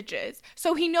bite the stitches.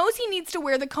 So he knows he needs to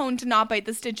wear the cone to not bite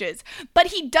the stitches. But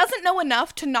he doesn't know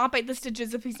enough to not bite the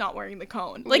stitches if he's not wearing the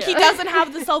cone. Like he doesn't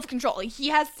have the self-control. Like, he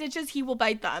has stitches, he will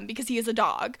bite them because he is a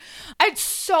dog. It's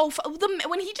so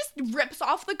when he just rips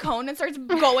off the cone and starts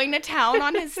going to town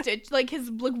on his stitch, like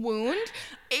his wound,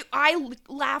 I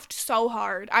laughed so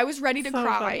hard. I was ready to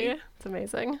cry. Funny. It's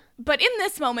amazing. But in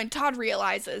this moment, Todd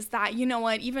realizes that, you know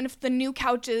what, even if the new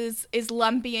couch is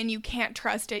lumpy and you can't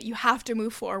trust it, you have to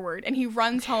move forward. And he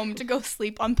runs home to go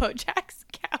sleep on BoJack's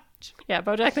couch. Yeah,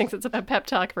 BoJack thinks it's a pep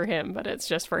talk for him, but it's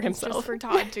just for himself. Just for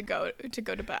Todd to go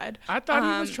to bed. I thought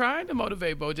he was trying to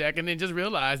motivate BoJack and then just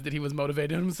realized that he was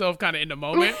motivating himself kind of in the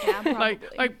moment. Yeah, probably.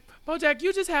 Like BoJack,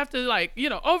 you just have to like,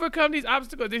 overcome these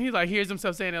obstacles. Then he like hears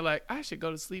himself saying it like, I should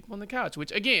go to sleep on the couch,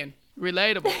 which again,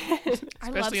 relatable,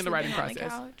 especially in the writing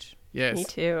process. Yes, me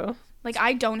too. Like,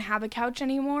 I don't have a couch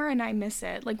anymore and I miss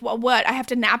it. Like, what? I have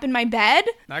to nap in my bed?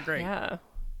 Not great. Yeah.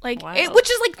 Like,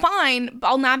 which is like fine.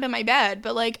 I'll nap in my bed,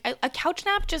 but like a couch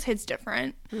nap just hits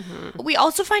different. Mm-hmm. We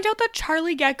also find out that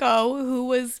Charlie Gecko, who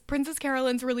was Princess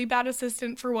Carolyn's really bad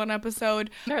assistant for one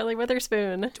episode, Charlie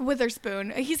Witherspoon.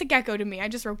 He's a gecko to me. I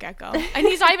just wrote gecko, and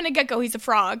he's not even a gecko. He's a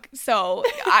frog. So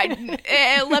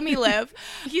let me live.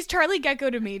 He's Charlie Gecko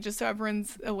to me, just so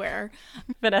everyone's aware.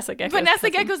 Vanessa Gecko.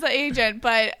 Vanessa Gecko's the agent,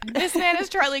 but this man is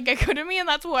Charlie Gecko to me, and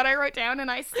that's what I wrote down,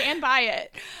 and I stand by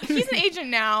it. He's an agent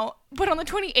now, but on the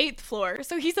 28th floor,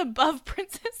 so he's above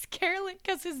Princess Carolyn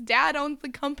because his dad owns the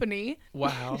company.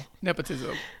 Wow,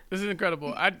 nepotism. This is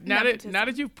incredible. Now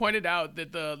that you've pointed out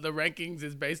that the rankings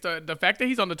is based on the fact that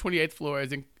he's on the 28th floor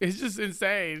is just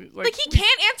insane. Like he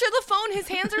can't answer the phone. His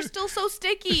hands are still so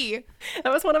sticky.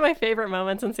 That was one of my favorite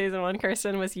moments in season 1,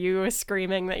 Kirsten, was you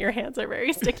screaming that your hands are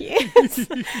very sticky.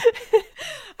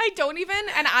 I don't even,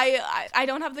 and I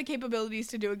don't have the capabilities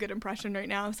to do a good impression right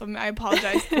now, so I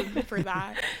apologize for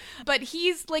that. But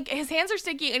he's like, his hands are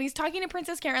sticky, and he's talking to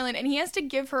Princess Carolyn, and he has to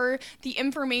give her the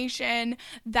information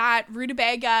that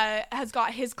Rutabaga has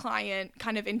got his client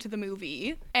kind of into the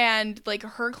movie, and like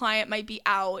her client might be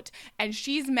out, and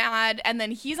she's mad, and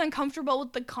then he's uncomfortable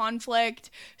with the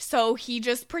conflict, so he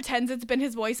just pretends it's been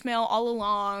his voicemail all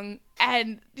along.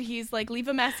 And he's like, leave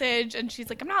a message. And she's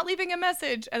like, I'm not leaving a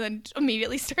message. And then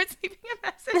immediately starts leaving a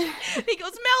message. And he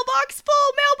goes, mailbox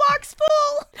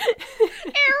full.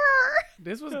 Error.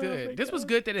 This was good. This was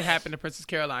good that it happened to Princess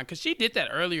Caroline because she did that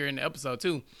earlier in the episode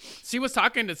too. She was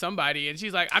talking to somebody and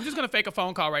she's like, I'm just going to fake a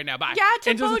phone call right now. Bye.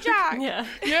 Yeah, to BoJack.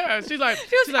 Yeah. She's like,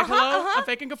 hello, I'm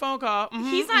faking a phone call. Mm-hmm,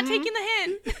 he's not taking the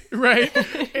hint.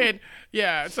 Right. And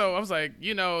yeah, so I was like,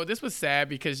 this was sad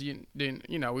because we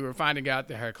were finding out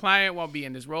that her client won't be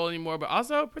in this role anymore. But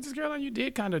also, Princess Caroline, you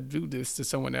did kind of do this to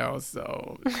someone else,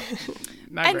 so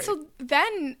not great. So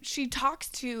then she talks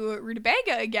to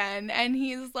Rutabaga again, and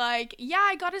he's like, yeah,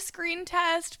 I got a screen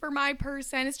test for my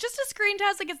person. It's just a screen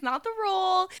test, like it's not the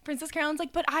role. Princess Carolyn's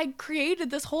like, but I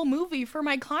created this whole movie for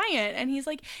my client. And he's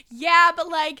like, yeah, but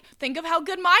like, think of how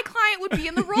good my client would be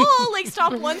in the role. Like,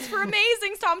 stomp once for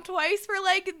amazing, stomp twice for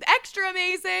like extra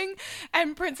amazing.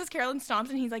 And Princess Carolyn stomps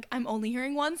and he's like, I'm only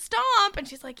hearing one stomp. And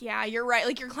she's like, yeah, you're right,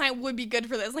 like your client would be good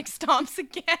for this. Like, stomps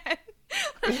again.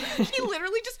 He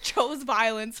literally just chose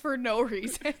violence for no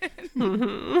reason.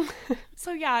 Mm-hmm.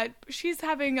 So yeah, she's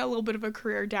having a little bit of a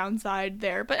career downside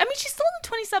there, but I mean, she's still on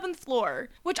the 27th floor,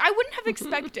 which I wouldn't have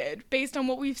expected based on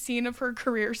what we've seen of her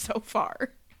career so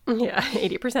far. Yeah,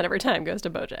 80% of her time goes to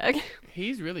Bojack.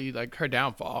 He's really like her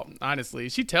downfall, honestly.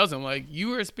 She tells him, like,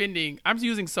 I'm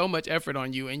using so much effort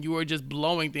on you and you are just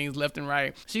blowing things left and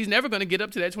right. She's never going to get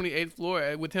up to that 28th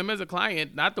floor with him as a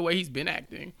client, not the way he's been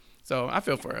acting. So I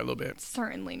feel for her a little bit.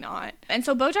 Certainly not. And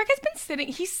so Bojack has been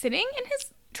he's sitting in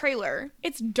his trailer.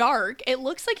 It's dark. It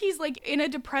looks like he's like in a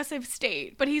depressive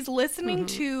state, but he's listening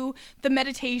to the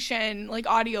meditation like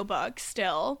audiobook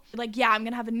still. Like, yeah, I'm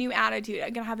gonna have a new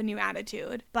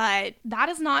attitude. But that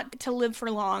is not to live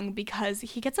for long, because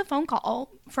he gets a phone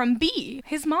call from B,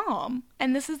 his mom.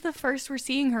 And this is the first we're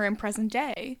seeing her in present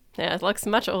day. Yeah, it looks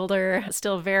much older.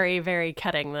 Still very, very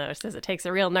cutting, though. Says it takes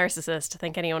a real narcissist to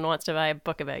think anyone wants to buy a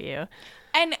book about you.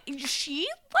 And she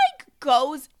like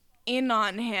goes in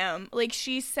on him. Like,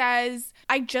 she says,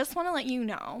 I just want to let you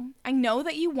know, I know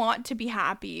that you want to be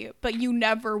happy, but you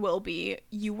never will be.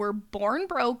 You were born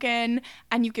broken,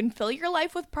 and you can fill your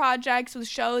life with projects, with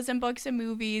shows and books and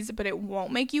movies, but it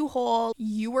won't make you whole.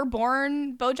 You were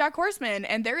born BoJack Horseman,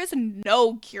 and there is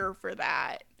no cure for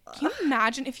that. Can you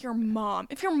imagine if your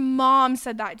mom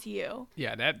said that to you?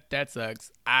 Yeah, that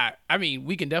sucks. I mean,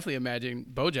 we can definitely imagine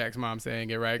BoJack's mom saying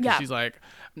it, right? 'Cause yeah. She's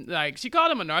like she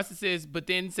called him a narcissist, but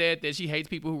then said that she hates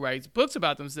people who write books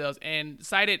about themselves and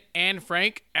cited Anne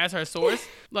Frank as her source.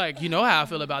 Like, you know how I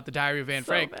feel about the Diary of Anne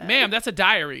Frank. bad. Ma'am, that's a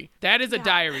diary. That is a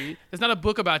diary. It's not a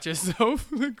book about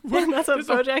yourself. And that's what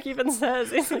Bojack even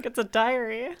says. He's like, it's a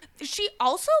diary. She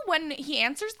also, when he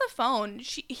answers the phone,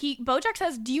 Bojack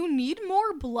says, do you need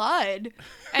more blood?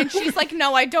 And she's like,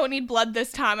 no, I don't need blood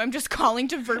this time. I'm just calling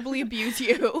to verbally abuse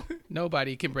you.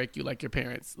 Nobody can break you like your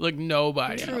parents. Like,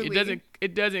 nobody. Truly.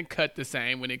 It doesn't cut the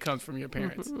same when it comes from your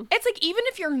parents. It's like, even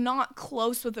if you're not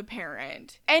close with a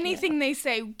parent, anything they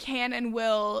say can and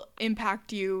will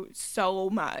impact you so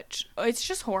much. It's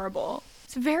just horrible.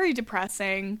 It's very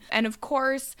depressing. And of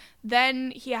course,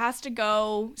 then he has to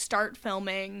go start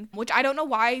filming, which I don't know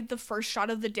why the first shot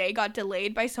of the day got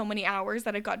delayed by so many hours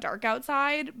that it got dark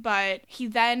outside. But he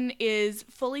then is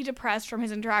fully depressed from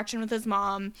his interaction with his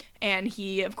mom. And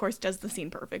he, of course, does the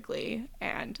scene perfectly.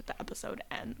 And the episode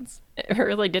ends. It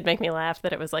really did make me laugh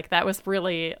that it was like, that was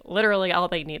really literally all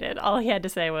they needed. All he had to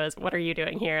say was, what are you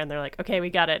doing here? And they're like, okay, we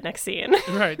got it. Next scene.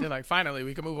 Right. They're like, finally,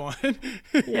 we can move on.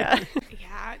 Yeah.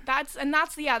 Yeah,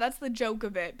 that's the joke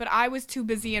of it. But I was too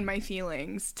busy in my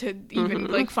feelings to even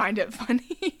like find it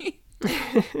funny.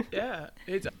 Yeah.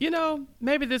 It's,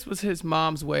 maybe this was his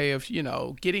mom's way of,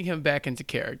 getting him back into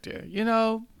character.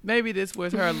 Maybe this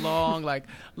was her long, like,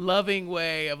 loving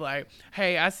way of like,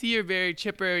 hey, I see you're very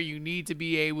chipper. You need to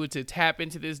be able to tap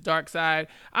into this dark side.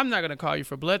 I'm not going to call you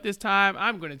for blood this time.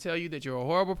 I'm going to tell you that you're a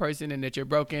horrible person and that you're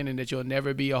broken and that you'll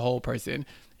never be a whole person,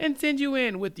 and send you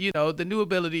in with, the new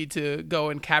ability to go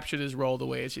and capture this role the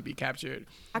way it should be captured.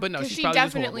 But no, she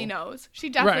definitely knows. She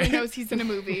definitely knows he's in a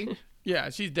movie.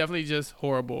 Yeah, she's definitely just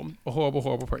horrible. A horrible,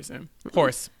 horrible person.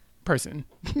 Horse person.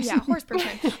 Yeah, horse person.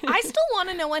 I still want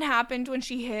to know what happened when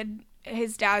she hid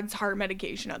his dad's heart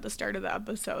medication at the start of the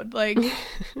episode. Like,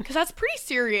 because that's pretty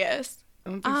serious. I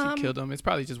don't think she killed him. It's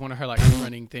probably just one of her, like,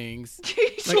 running things.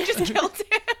 She just killed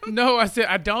him. No, I said,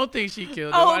 I don't think she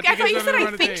killed him. Oh, okay, I thought you said,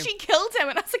 I think she killed him.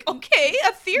 And I was like, okay,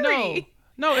 a theory.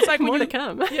 No, it's like when More you to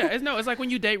come. Yeah, it's like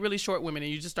when you date really short women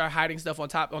and you just start hiding stuff on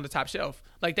the top shelf.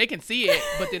 Like, they can see it,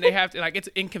 but then they have to, like, it's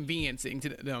inconveniencing to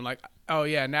them. Like, oh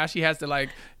yeah, now she has to like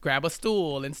grab a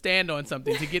stool and stand on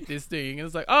something to get this thing. And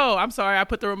it's like, oh, I'm sorry, I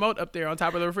put the remote up there on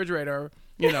top of the refrigerator.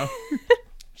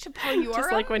 Chappelle, you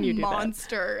are like when you do that.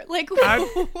 monster. Like,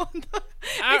 I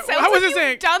wasn't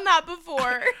saying you've done that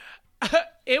before.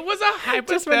 It was a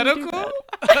hypothetical.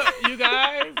 You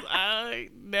guys,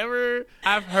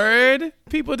 I've heard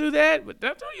people do that, but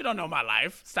you don't know my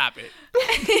life. Stop it.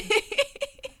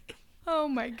 Oh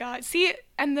my God. See,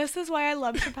 and this is why I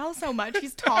love Chappelle so much.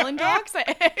 He's tall and toxic.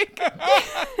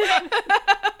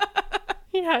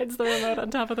 He hides the remote on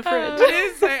top of the fridge. I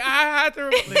didn't say I had to.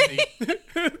 Lizzie.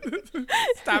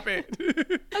 Stop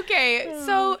it. Okay,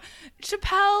 so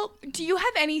Chappelle, do you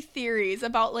have any theories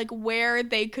about like where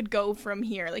they could go from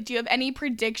here? Like, do you have any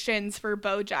predictions for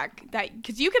BoJack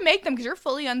because you can make them because you're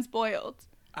fully unspoiled?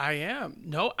 I am.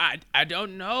 No, I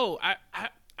don't know.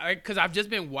 Because I've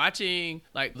just been watching,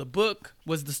 like, the book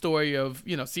was the story of,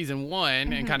 season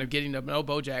 1 and kind of getting to know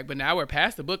BoJack. But now we're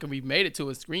past the book and we've made it to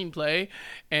a screenplay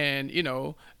and,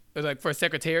 like for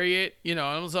Secretariat,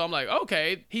 and so I'm like,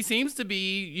 okay, he seems to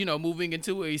be, moving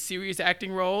into a serious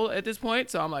acting role at this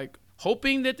point. So I'm like,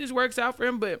 hoping that this works out for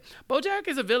him. But BoJack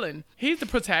is a villain. He's the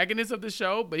protagonist of the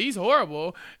show, but he's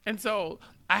horrible. And so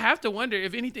I have to wonder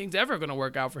if anything's ever going to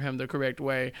work out for him the correct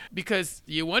way, because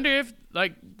you wonder if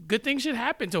like good things should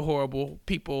happen to horrible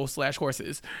people /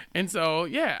 horses. And so,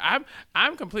 yeah,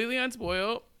 I'm completely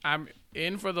unspoiled. I'm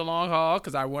in for the long haul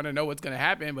because I want to know what's going to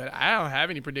happen, but I don't have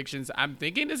any predictions. I'm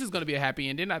thinking this is going to be a happy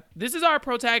ending. This is our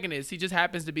protagonist. He just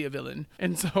happens to be a villain.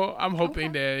 And so I'm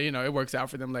hoping that, it works out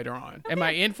for them later on. Okay. Am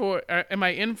I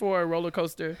in for a roller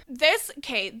coaster?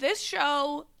 This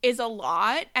show is a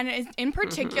lot, and in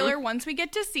particular, once we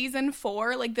get to season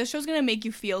 4, like this show's gonna make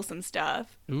you feel some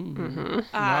stuff. Ooh,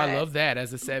 I love that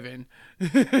as a 7.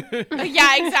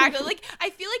 Yeah, exactly. Like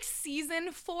I feel like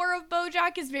season 4 of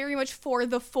BoJack is very much for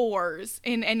the 4s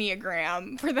in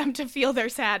Enneagram, for them to feel their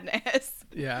sadness.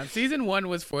 Yeah, season 1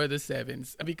 was for the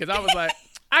 7s because I was like,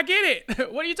 I get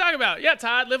it. What are you talking about? Yeah,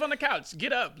 Todd, live on the couch,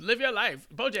 get up, live your life.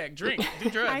 BoJack, drink, do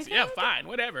drugs. Yeah, fine,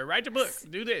 whatever. Write your book,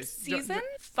 do this. Season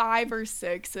 5 or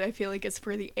 6, I feel like it's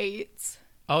for the 8s.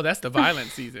 Oh, that's the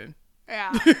violent season.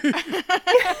 Yeah.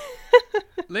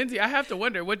 Lindsay, I have to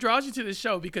wonder what draws you to this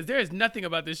show, because there is nothing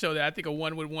about this show that I think a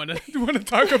one would want to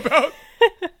talk about.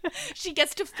 She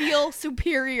gets to feel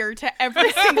superior to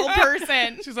every single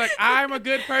person. She's like, I'm a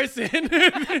good person.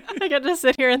 I get to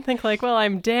sit here and think like, well,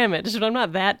 I'm damaged, but I'm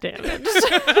not that damaged.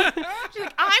 She's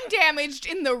like, I'm damaged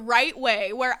in the right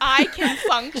way where I can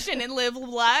function and live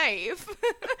life.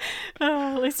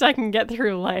 Oh, at least I can get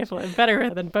through life better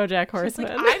than BoJack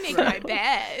Horseman. Like, I make my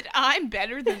bed. I'm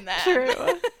better than that.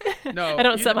 True. No, I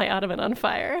don't set my ottoman on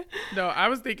fire. No, I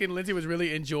was thinking Lindsay was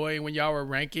really enjoying when y'all were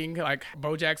ranking like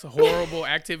BoJack's horrible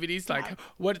activities, like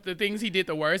what the things he did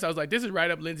the worst. I was like, this is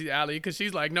right up Lindsay's alley, because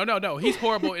she's like, no, he's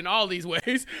horrible in all these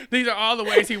ways. These are all the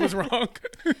ways he was wrong.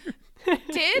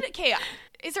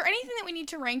 Is there anything that we need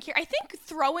to rank here? I think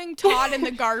throwing Todd in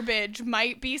the garbage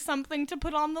might be something to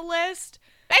put on the list.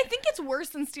 I think it's worse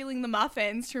than stealing the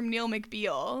muffins from Neil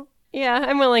McBeal. Yeah,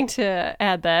 I'm willing to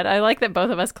add that. I like that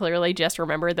both of us clearly just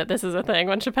remembered that this is a thing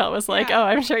when Chappelle was like, oh,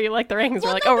 I'm sure you like the rankings.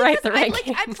 We're like, oh, right, the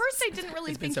rankings. At first, I didn't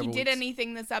really think he did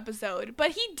anything this episode,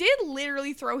 but he did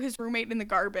literally throw his roommate in the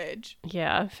garbage.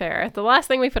 Yeah, fair. The last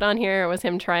thing we put on here was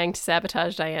him trying to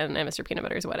sabotage Diane and Mr. Peanut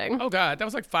Butter's wedding. Oh, God, that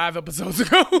was like 5 episodes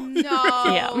ago.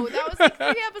 No, that was like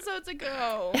 3 episodes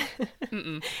ago.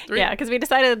 Yeah, because we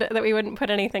decided that we wouldn't put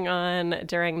anything on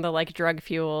during the like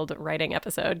drug-fueled writing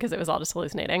episode because it was all just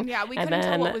hallucinating. Yeah, we couldn't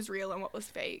tell what was real and what was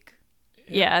fake.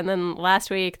 Yeah, and then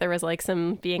last week there was like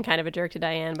some being kind of a jerk to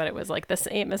Diane, but it was like the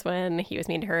same as when he was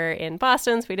mean to her in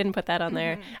Boston, so we didn't put that on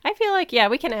there. I feel like, yeah,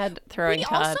 we can add throwing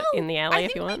Todd in the alley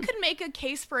if you want. I think we could make a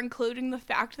case for including the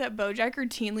fact that BoJack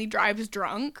routinely drives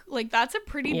drunk. Like, that's a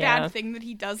pretty bad thing that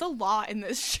he does a lot in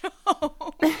this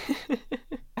show.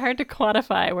 Hard to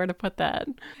quantify where to put that.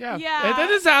 Yeah. It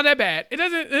doesn't sound that bad. It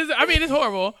doesn't. It's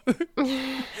horrible.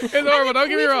 It's horrible. Don't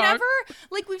get me wrong.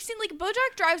 We've seen like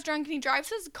BoJack drives drunk and he drives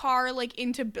his car like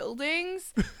into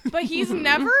buildings, but he's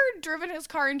never driven his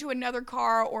car into another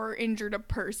car or injured a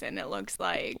person. It looks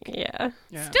like. Yeah.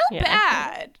 Still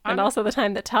bad. And also the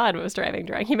time that Todd was driving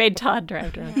drunk. He made Todd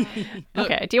drive drunk.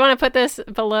 Okay. Do you want to put this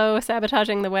below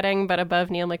sabotaging the wedding, but above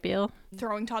Neil McBeal?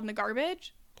 Throwing Todd in the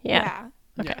garbage? Yeah.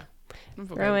 Okay. Yeah.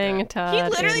 Throwing Todd he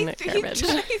literally in the garbage.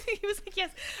 He was like,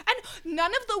 yes. And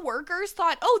none of the workers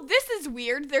thought, oh, this is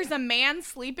weird. There's a man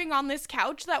sleeping on this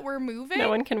couch that we're moving. No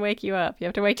one can wake you up. You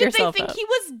have to wake yourself up. Did they think he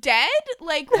was dead?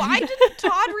 Like, why didn't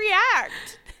Todd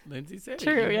react? Lindsay said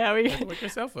true, we wake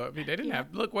yourself up. They didn't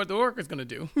have look what the worker's gonna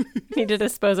do. Need to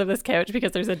dispose of this couch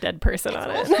because there's a dead person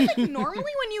on it. Also, like,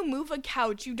 normally when you move a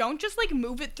couch, you don't just like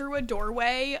move it through a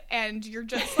doorway and you're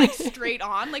just like straight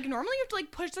on. Like normally you have to like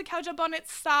push the couch up on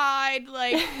its side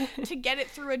like to get it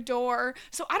through a door.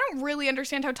 So I don't really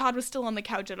understand how Todd was still on the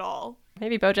couch at all.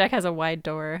 Maybe BoJack has a wide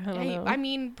door. I don't know. I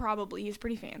mean, probably. He's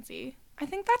pretty fancy. I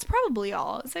think that's probably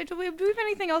all. So do we have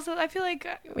anything else? I feel like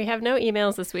we have no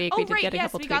emails this week. We did get a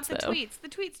couple tweets, we got the tweets. The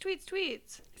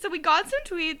tweets. So we got some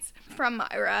tweets from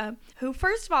Myra, who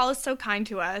first of all is so kind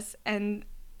to us and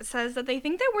says that they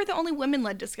think that we're the only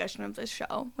women-led discussion of this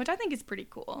show, which I think is pretty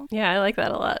cool. Yeah, I like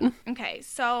that a lot. Okay,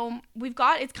 so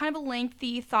it's kind of a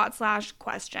lengthy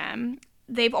thought/question.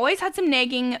 They've always had some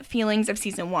nagging feelings of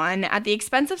season 1. At the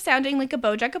expense of sounding like a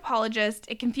BoJack apologist,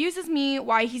 it confuses me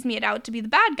why he's made out to be the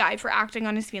bad guy for acting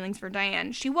on his feelings for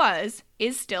Diane. She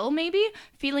is still maybe,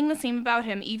 feeling the same about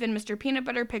him. Even Mr. Peanut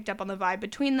Butter picked up on the vibe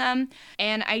between them.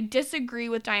 And I disagree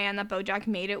with Diane that BoJack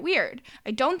made it weird.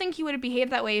 I don't think he would have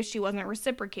behaved that way if she wasn't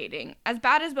reciprocating. As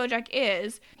bad as BoJack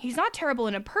is, he's not terrible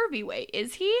in a pervy way,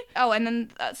 is he? Oh, and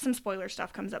then some spoiler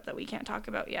stuff comes up that we can't talk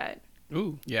about yet.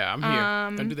 Ooh, yeah, I'm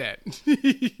here. Don't do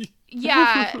that.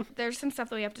 Yeah, there's some stuff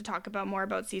that we have to talk about more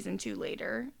about season 2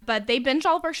 later. But they binge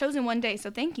all of our shows in one day, so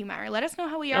thank you, Myra. Let us know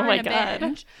how we are in a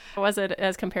binge. Was it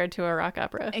as compared to a rock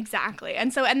opera? Exactly.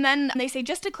 And then they say,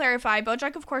 just to clarify,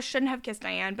 BoJack, of course, shouldn't have kissed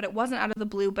Diane, but it wasn't out of the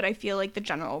blue, but I feel like the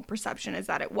general perception is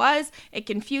that it was. It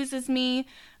confuses me,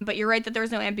 but you're right that there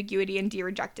was no ambiguity and Dee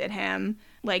rejected him.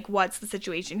 Like, what's the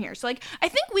situation here? So, like, I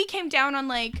think we came down on,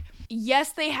 like,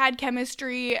 yes, they had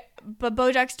chemistry, but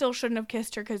BoJack still shouldn't have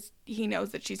kissed her because he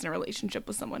knows that she's in a relationship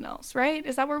with someone else, right?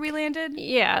 Is that where we landed?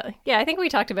 Yeah. I think we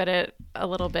talked about it a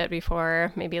little bit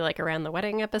before, maybe like around the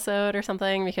wedding episode or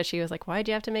something, because she was like, why'd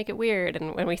you have to make it weird?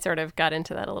 And when we sort of got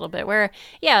into that a little bit, where,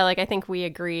 yeah, like I think we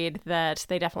agreed that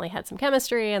they definitely had some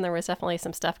chemistry and there was definitely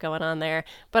some stuff going on there.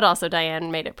 But also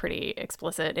Diane made it pretty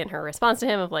explicit in her response to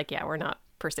him of like, yeah, we're not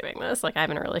pursuing this. Like, I'm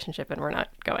in a relationship and we're not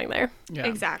going there. Yeah,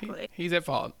 exactly. He's at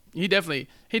fault. He definitely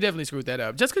screwed that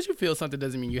up. Just because you feel something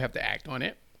doesn't mean you have to act on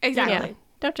it. Exactly. Yeah.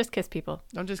 Don't just kiss people.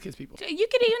 Don't just kiss people. You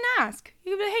could even ask.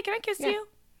 You could be like, hey, can I kiss you?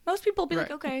 Most people will be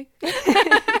like, okay.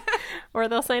 Or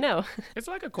they'll say no. It's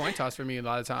like a coin toss for me a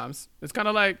lot of times. It's kind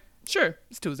of like, sure,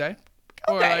 it's Tuesday.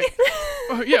 Okay.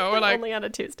 Or like only on a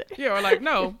Tuesday. Yeah, or like,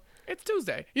 no, it's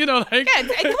Tuesday. You know, like. Yeah,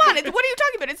 hey, come on. What are you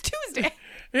talking about? It's Tuesday.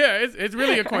 Yeah, it's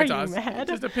really a coin toss. Are you mad? It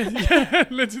just depends. Yeah,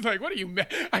 it's just like, what are you mad?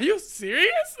 Are you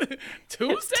serious?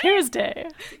 Tuesday? It's Tuesday.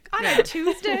 On a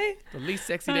Tuesday? The least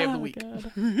sexy day of the week.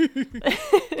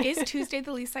 Is Tuesday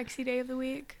the least sexy day of the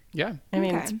week? Yeah. I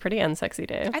mean, Okay. it's a pretty unsexy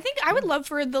day. I think I would love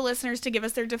for the listeners to give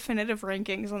us their definitive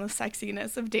rankings on the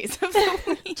sexiness of days of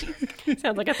the week.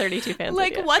 Sounds like a 32 fans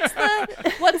Like, idea. what's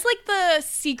like the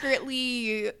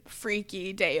secretly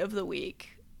freaky day of the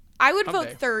week? I would Hump vote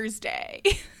day. Thursday.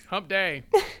 Hump day.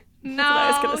 No, what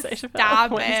I was gonna say, Chappelle.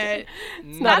 stop Wednesday. it.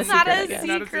 not That's a not secret a again.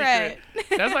 Not a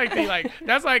secret.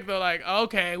 That's like the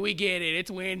okay, we get it. It's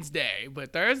Wednesday,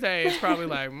 but Thursday is probably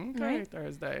like okay, Right.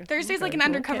 Thursday. Thursday's like an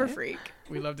undercover freak.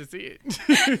 We love to see it.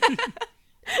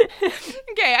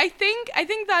 Okay, I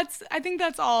think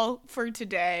that's all for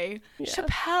today. Yeah.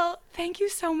 Chappelle, thank you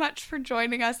so much for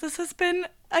joining us. This has been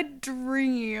a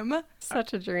dream.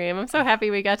 Such a dream. I'm so happy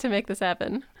we got to make this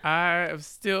happen. I am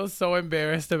still so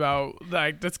embarrassed about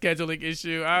like the scheduling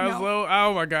issue. I was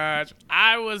oh my gosh.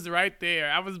 I was right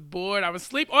there. I was bored. I was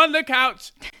asleep on the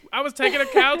couch. I was taking a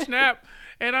couch nap.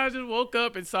 And I just woke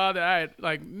up and saw that I had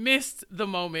like missed the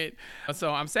moment.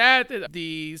 So I'm sad that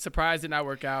the surprise did not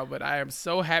work out, but I am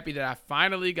so happy that I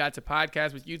finally got to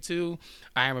podcast with you two.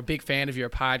 I am a big fan of your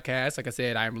podcast. Like I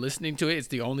said, I'm listening to it. It's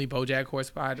the only BoJack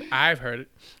Horse pod I've heard.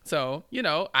 So,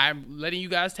 I'm letting you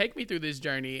guys take me through this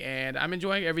journey and I'm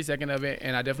enjoying every second of it.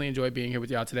 And I definitely enjoyed being here with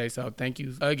y'all today. So thank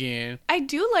you again. I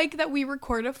do like that we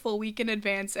record a full week in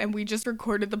advance and we just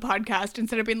recorded the podcast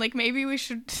instead of being like, maybe we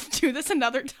should do this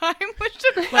another time.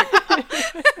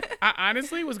 I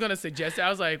honestly was going to suggest it. I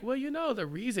was like, well, the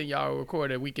reason y'all record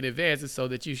a week in advance is so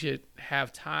that you should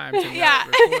have time to Yeah.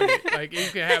 record it. Like, you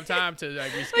can have time to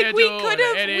like reschedule Like we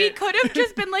edit. could have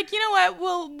just been like, you know what,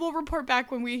 we'll report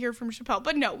back when we hear from Chappelle.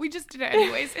 But no, we just did it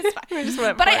anyways. It's fine. just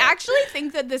went But for I it. actually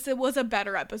think that this was a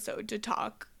better episode to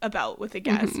talk about with a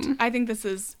guest. I think this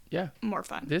is Yeah. more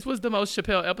fun. This was the most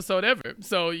Chappelle episode ever.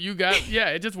 So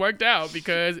it just worked out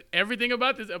because everything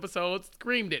about this episode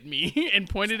screamed at me and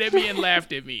pointed at me and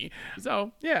laughed at me.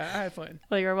 So, yeah, I had fun.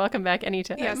 Well, you're welcome back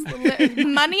anytime. Yes,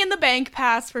 money in the bank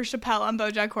pass for Chappelle on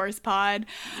BoJack Horse Pod.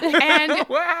 And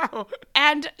Wow.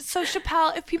 and so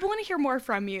Chappelle, if people want to hear more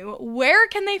from you, where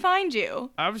can they find you?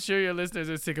 I'm sure your listeners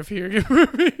are sick of hearing it from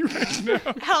me right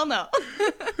now. Hell no.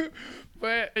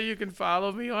 But you can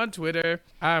follow me on Twitter.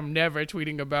 I'm never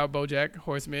tweeting about BoJack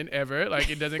Horseman ever.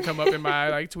 Like, it doesn't come up in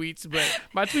my tweets, but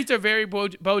my tweets are very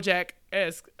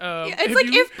BoJack-esque. It's like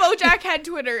if BoJack had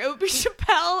Twitter, it would be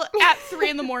Chappelle at 3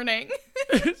 a.m.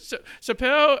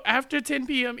 Chappelle after 10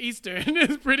 p.m. Eastern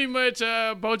is pretty much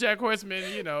BoJack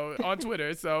Horseman, on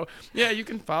Twitter. So yeah, you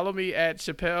can follow me at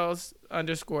Chappelle's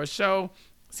 _show.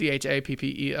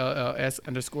 CHAPPELLS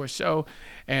 _show.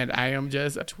 And I am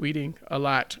just tweeting a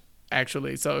lot,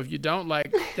 actually. So if you don't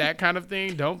like that kind of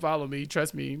thing, don't follow me.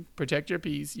 Trust me, protect your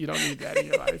peace. You don't need that in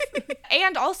your life.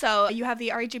 And also, you have the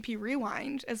RHAP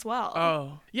Rewind as well.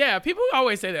 Oh, yeah. People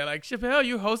always say that. Like, Chappelle,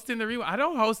 you hosting the Rewind. I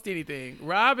don't host anything.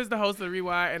 Rob is the host of the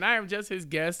Rewind, and I am just his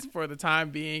guest for the time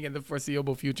being and the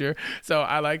foreseeable future. So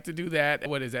I like to do that.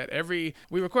 What is that? We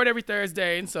record every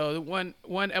Thursday, and so one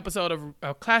episode of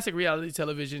a classic reality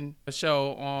television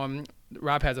show on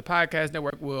Rob Has a Podcast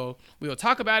Network. We'll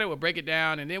talk about it, we'll break it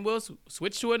down, and then we'll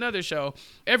switch to another show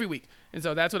every week. And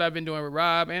so that's what I've been doing with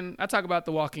Rob. And I talk about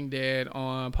The Walking Dead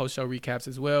on post-show recaps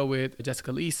as well with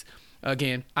Jessica Leese.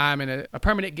 again, I'm a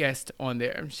permanent guest on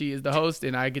there. She is the host,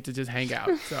 and I get to just hang out.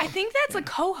 So I think that's a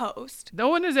co-host. no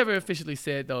one has ever officially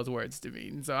said those words to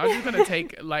me, so I'm just gonna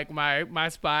take like my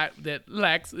spot that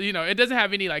lacks. It doesn't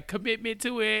have any like commitment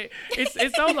to it.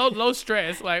 It's so low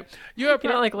stress. Like You don't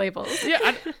like labels.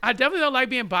 Yeah, I definitely don't like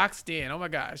being boxed in. Oh my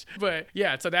gosh. But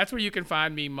yeah, so that's where you can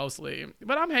find me mostly.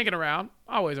 But I'm hanging around,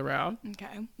 always around.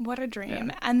 Okay, what a dream.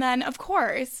 Yeah. And then, of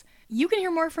course, you can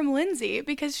hear more from Lindsay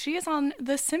because she is on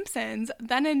The Simpsons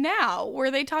Then and Now,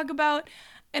 where they talk about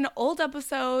an old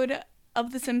episode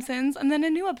of The Simpsons and then a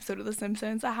new episode of The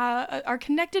Simpsons that are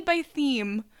connected by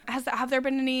theme. Have there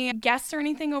been any guests or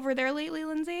anything over there lately,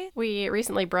 Lindsay? We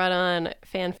recently brought on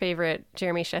fan favorite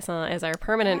Jeremy Chasson as our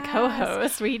permanent Yes.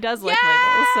 co-host. He does like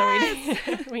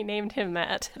labels, so we named him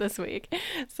that this week.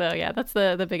 So yeah, that's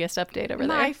the biggest update over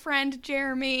My there. friend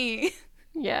Jeremy.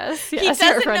 Yes, He you're a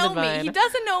doesn't friend know of me. mine. He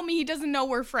doesn't know me. He doesn't know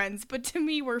we're friends. But to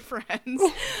me, we're friends.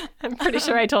 I'm pretty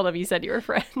sure I told him you said you were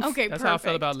friends. Okay, That's perfect. how I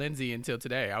felt about Lindsay until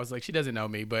today. I was like, she doesn't know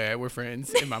me, but we're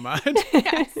friends in my mind.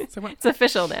 So It's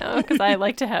official now because I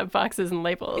like to have boxes and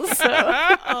labels. So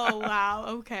Oh, wow.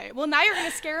 Okay. Well, now you're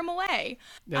going to scare him away.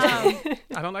 that's true.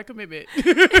 I don't like commitment.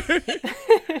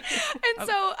 And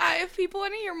so if people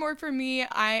want to hear more from me,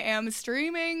 I am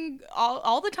streaming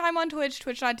all the time on Twitch,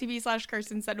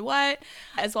 twitch.tv/Kirsten Said What,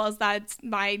 as well as that's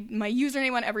my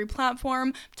username on every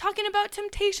platform. Talking about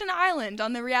Temptation Island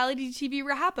on the reality TV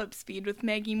Wrap-Up Speed with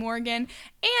Maggie Morgan,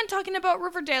 and talking about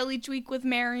Riverdale each week with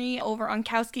Mary over on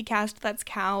Kowski Cast. That's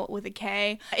Cow with a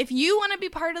K. If you want to be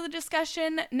part of the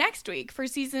discussion next week for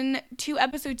season 2,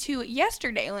 episode 2,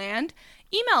 Yesterdayland,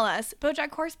 email us,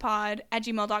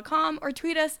 bojackhorsepod@gmail.com, or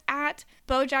tweet us at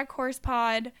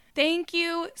bojackhorsepod. Thank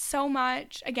you so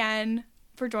much again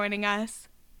for joining us,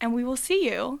 and we will see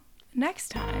you next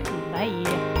time.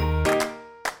 bye.